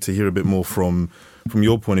it'd be good to hear a bit more from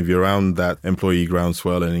your point of view around that employee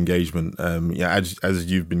groundswell and engagement.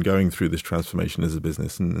 As you've been going through this transformation as a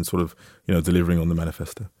business and sort of delivering on the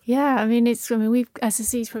manifesto. Yeah, we've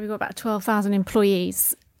SSE's probably got about 12,000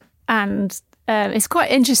 employees, and it's quite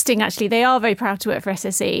interesting, actually. They are very proud to work for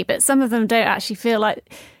SSE, but some of them don't actually feel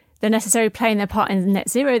like they're necessarily playing their part in net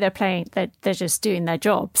zero. They're just doing their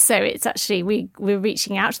job. So it's actually, we're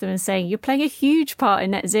reaching out to them and saying, you're playing a huge part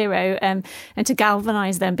in net zero, and to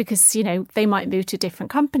galvanise them because, they might move to a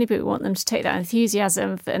different company, but we want them to take that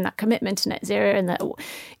enthusiasm and that commitment to net zero. And that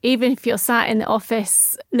even if you're sat in the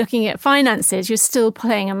office looking at finances, you're still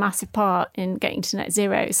playing a massive part in getting to net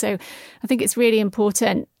zero. So I think it's really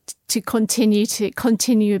important to continue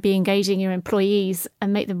be engaging your employees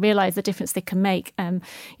and make them realise the difference they can make.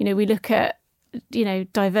 We look at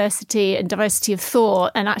diversity and diversity of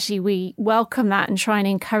thought, and actually we welcome that and try and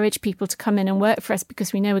encourage people to come in and work for us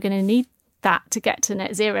because we know we're going to need that to get to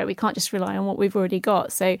net zero. We can't just rely on what we've already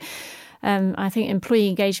got. So I think employee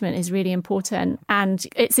engagement is really important. And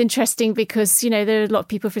it's interesting because, there are a lot of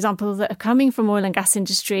people, for example, that are coming from oil and gas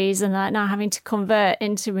industries and are now having to convert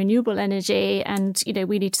into renewable energy. And,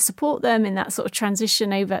 we need to support them in that sort of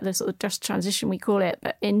transition over the sort of just transition, we call it,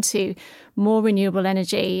 but into more renewable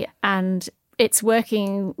energy. And it's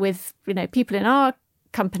working with, people in our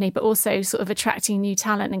company, but also sort of attracting new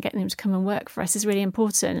talent and getting them to come and work for us is really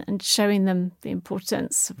important, and showing them the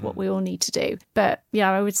importance of what we all need to do. But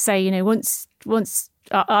yeah, I would say, once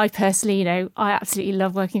I personally, I absolutely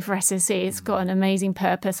love working for SSE. It's got an amazing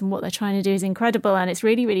purpose, and what they're trying to do is incredible, and it's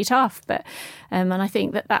really, really tough. But and I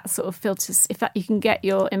think that sort of filters, if that you can get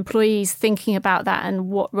your employees thinking about that and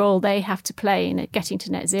what role they have to play in getting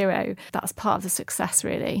to net zero, that's part of the success,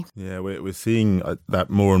 really. Yeah, we're seeing that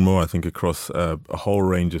more and more, I think, across a whole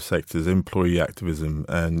range of sectors, employee activism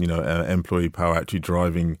and, employee power actually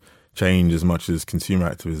driving change as much as consumer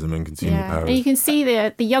activism and consumer power. And you can see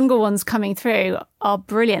the younger ones coming through are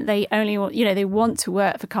brilliant. They only want, they want to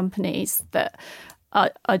work for companies that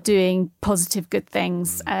are doing positive, good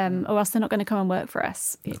things, or else they're not going to come and work for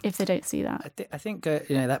us if they don't see that. I think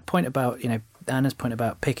that point about Anna's point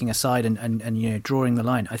about picking a side and drawing the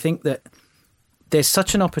line. I think that there's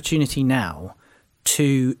such an opportunity now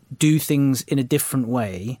to do things in a different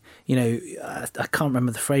way. I can't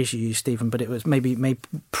remember the phrase you used, Stephen, but it was maybe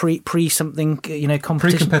pre something, competition.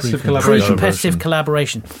 Pre-competitive collaboration. Pre-competitive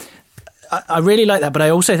collaboration. I really like that, but I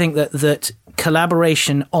also think that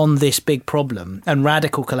collaboration on this big problem and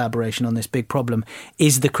radical collaboration on this big problem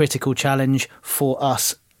is the critical challenge for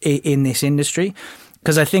us in this industry.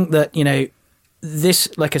 Because I think that, this,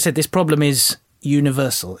 like I said, this problem is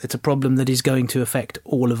universal. It's a problem that is going to affect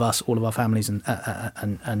all of us, all of our families, and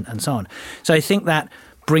so on. So I think that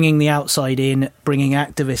bringing the outside in, bringing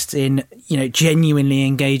activists in, genuinely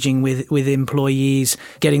engaging with employees,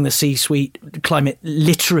 getting the C-suite, climate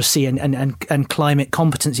literacy and climate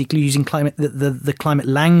competency, using the climate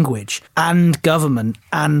language, and government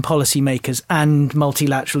and policymakers and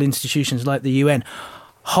multilateral institutions like the UN,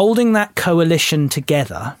 holding that coalition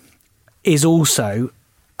together is also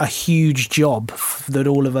a huge job that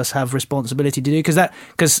all of us have responsibility to do,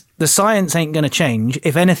 because the science ain't going to change.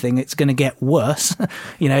 If anything, it's going to get worse,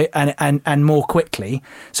 and more quickly.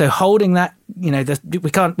 So holding that, we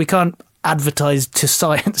can't advertise to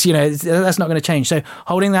science, that's not going to change. So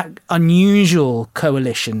holding that unusual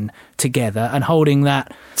coalition together and holding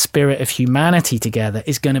that spirit of humanity together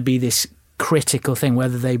is going to be this critical thing,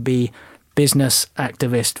 whether they be business,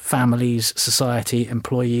 activist, families, society,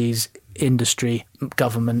 employees, industry,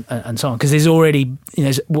 government, and so on. Because there's already,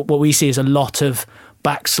 what we see is a lot of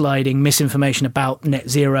backsliding, misinformation about net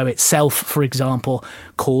zero itself, for example,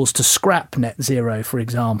 calls to scrap net zero, for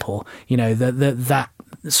example. That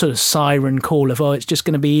sort of siren call of, it's just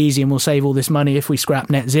going to be easy and we'll save all this money if we scrap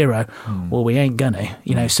net zero. Well, we ain't gonna,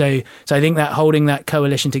 So I think that holding that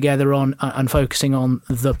coalition together on and focusing on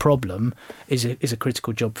the problem is a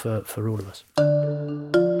critical job for all of us.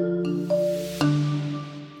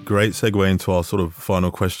 Great segue into our sort of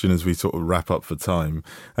final question as we sort of wrap up for time,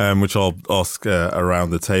 which I'll ask around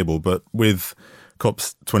the table. But with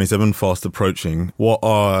COP27 fast approaching, what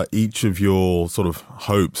are each of your sort of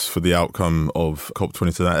hopes for the outcome of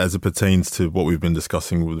COP27 as it pertains to what we've been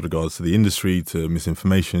discussing with regards to the industry, to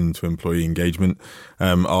misinformation, to employee engagement?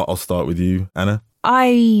 I'll start with you, Anna.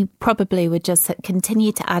 I probably would just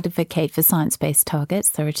continue to advocate for science-based targets.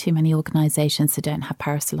 There are too many organisations that don't have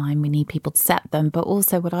Paris aligned. We need people to set them. But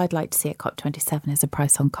also what I'd like to see at COP27 is a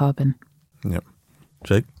price on carbon. Yep.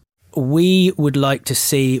 Jake? We would like to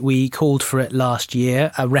see, we called for it last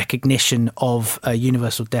year, a recognition of a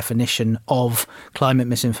universal definition of climate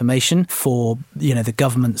misinformation for, the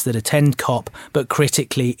governments that attend COP, but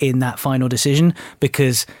critically in that final decision,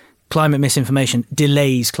 because climate misinformation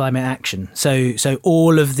delays climate action. So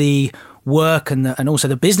all of the work and also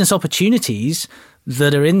the business opportunities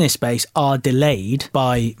that are in this space are delayed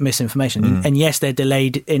by misinformation. And yes, they're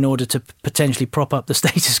delayed in order to potentially prop up the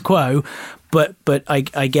status quo, but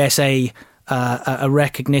I guess a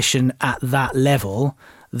recognition at that level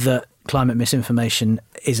that climate misinformation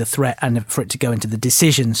is a threat, and for it to go into the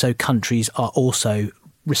decision, so countries are also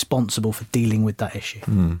responsible for dealing with that issue.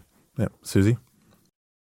 Yeah, Susie?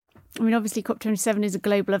 I mean, obviously COP27 is a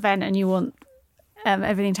global event and you want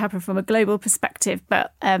everything to happen from a global perspective.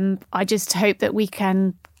 But I just hope that we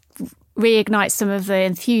can reignite some of the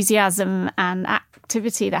enthusiasm and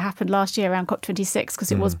activity that happened last year around COP26,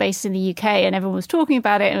 because it was based in the UK and everyone was talking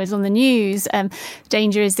about it and it was on the news.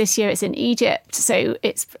 Danger is this year it's in Egypt, so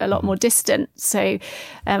it's a lot more distant. So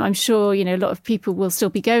I'm sure, a lot of people will still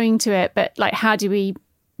be going to it. But how do we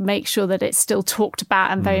make sure that it's still talked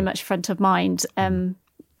about and very much front of mind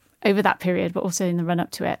over that period, but also in the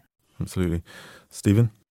run-up to it? Absolutely.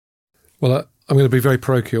 Stephen? Well, I'm going to be very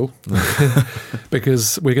parochial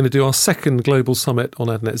because we're going to do our second global summit on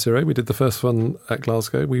net zero. We did the first one at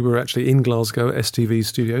Glasgow. We were actually in Glasgow at STV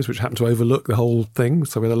Studios, which happened to overlook the whole thing,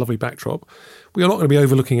 so we had a lovely backdrop. We are not going to be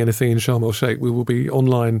overlooking anything in Sharm el Sheikh. We will be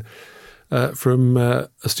online from a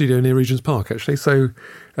studio near Regent's Park, actually. So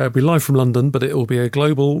it'll be live from London, but it will be a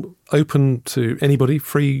global, open to anybody,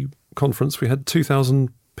 free conference. We had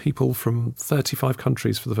 2,000 people from 35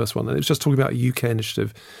 countries for the first one. And it was just talking about a UK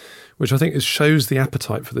initiative, which I think shows the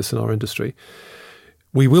appetite for this in our industry.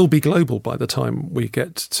 We will be global by the time we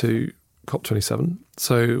get to COP27.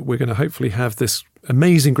 So we're going to hopefully have this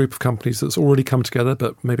amazing group of companies that's already come together,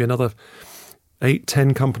 but maybe another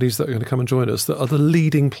 8-10 companies that are going to come and join us that are the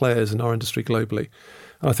leading players in our industry globally.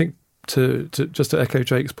 And I think to echo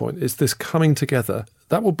Jake's point, is this coming together.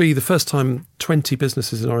 That will be the first time 20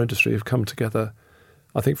 businesses in our industry have come together,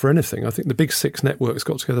 I think, for anything. I think the big 6 networks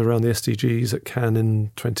got together around the SDGs at Cannes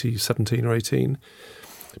in 2017 or 18.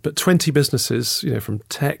 But 20 businesses, from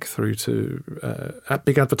tech through to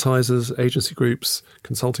big advertisers, agency groups,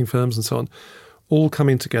 consulting firms and so on, all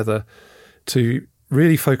coming together to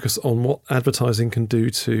really focus on what advertising can do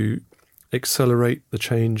to accelerate the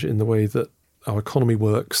change in the way that our economy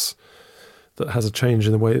works, that has a change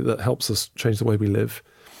in the way that helps us change the way we live.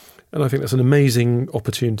 And I think that's an amazing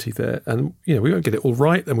opportunity there. And, we won't get it all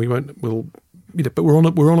right, and but we're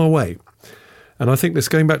on our way. And I think this,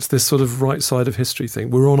 going back to this sort of right side of history thing,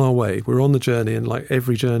 we're on our way. We're on the journey. And like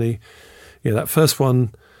every journey, that first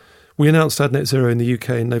one, we announced Ad Net Zero in the UK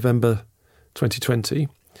in November 2020,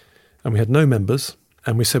 and we had no members.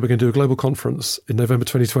 And we said we're going to do a global conference in November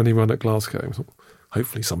 2021 at Glasgow. We thought,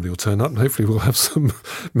 hopefully somebody will turn up, and hopefully we'll have some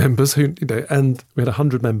members. And we had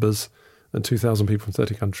 100 members and 2,000 people from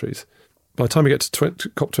 30 countries. By the time we get to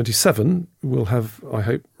COP27, we'll have, I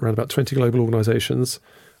hope, around about 20 global organisations.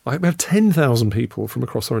 I hope we have 10,000 people from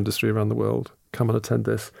across our industry around the world come and attend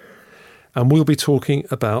this. And we'll be talking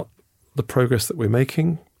about the progress that we're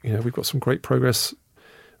making. We've got some great progress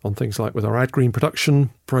on things like with our Ad Green production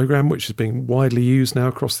programme, which is being widely used now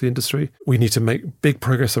across the industry. We need to make big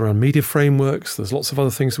progress around media frameworks. There's lots of other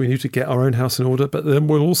things we need to get our own house in order. But then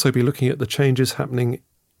we'll also be looking at the changes happening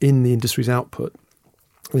in the industry's output.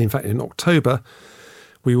 And in fact, in October,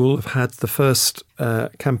 we will have had the first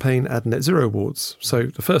campaign Ad Net Zero Awards. So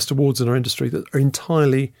the first awards in our industry that are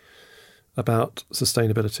entirely about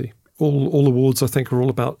sustainability. All awards, I think, are all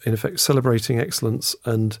about, in effect, celebrating excellence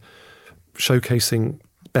and showcasing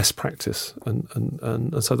best practice. And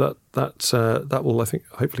so that will, I think,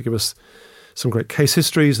 hopefully give us some great case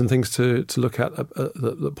histories and things to look at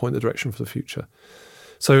that point the direction for the future.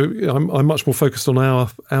 So I'm much more focused on our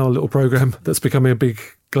little program that's becoming a big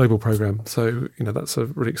global program. So that's a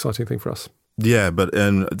really exciting thing for us. Yeah, but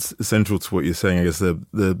it's essential to what you're saying. I guess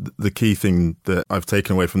the key thing that I've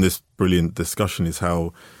taken away from this brilliant discussion is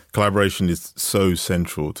how collaboration is so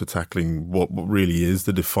central to tackling what really is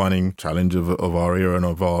the defining challenge of our era and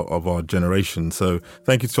of our generation. So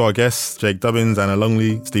thank you to our guests, Jake Dubbins, Anna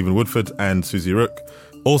Longley, Stephen Woodford and Susie Rook.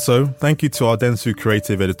 Also, thank you to our Dentsu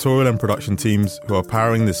creative editorial and production teams who are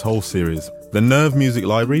powering this whole series. The Nerve Music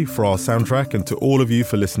Library for our soundtrack, and to all of you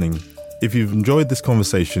for listening. If you've enjoyed this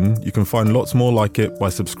conversation, you can find lots more like it by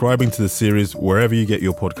subscribing to the series wherever you get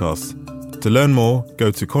your podcasts. To learn more,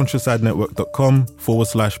 go to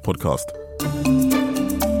consciousadnetwork.com/podcast.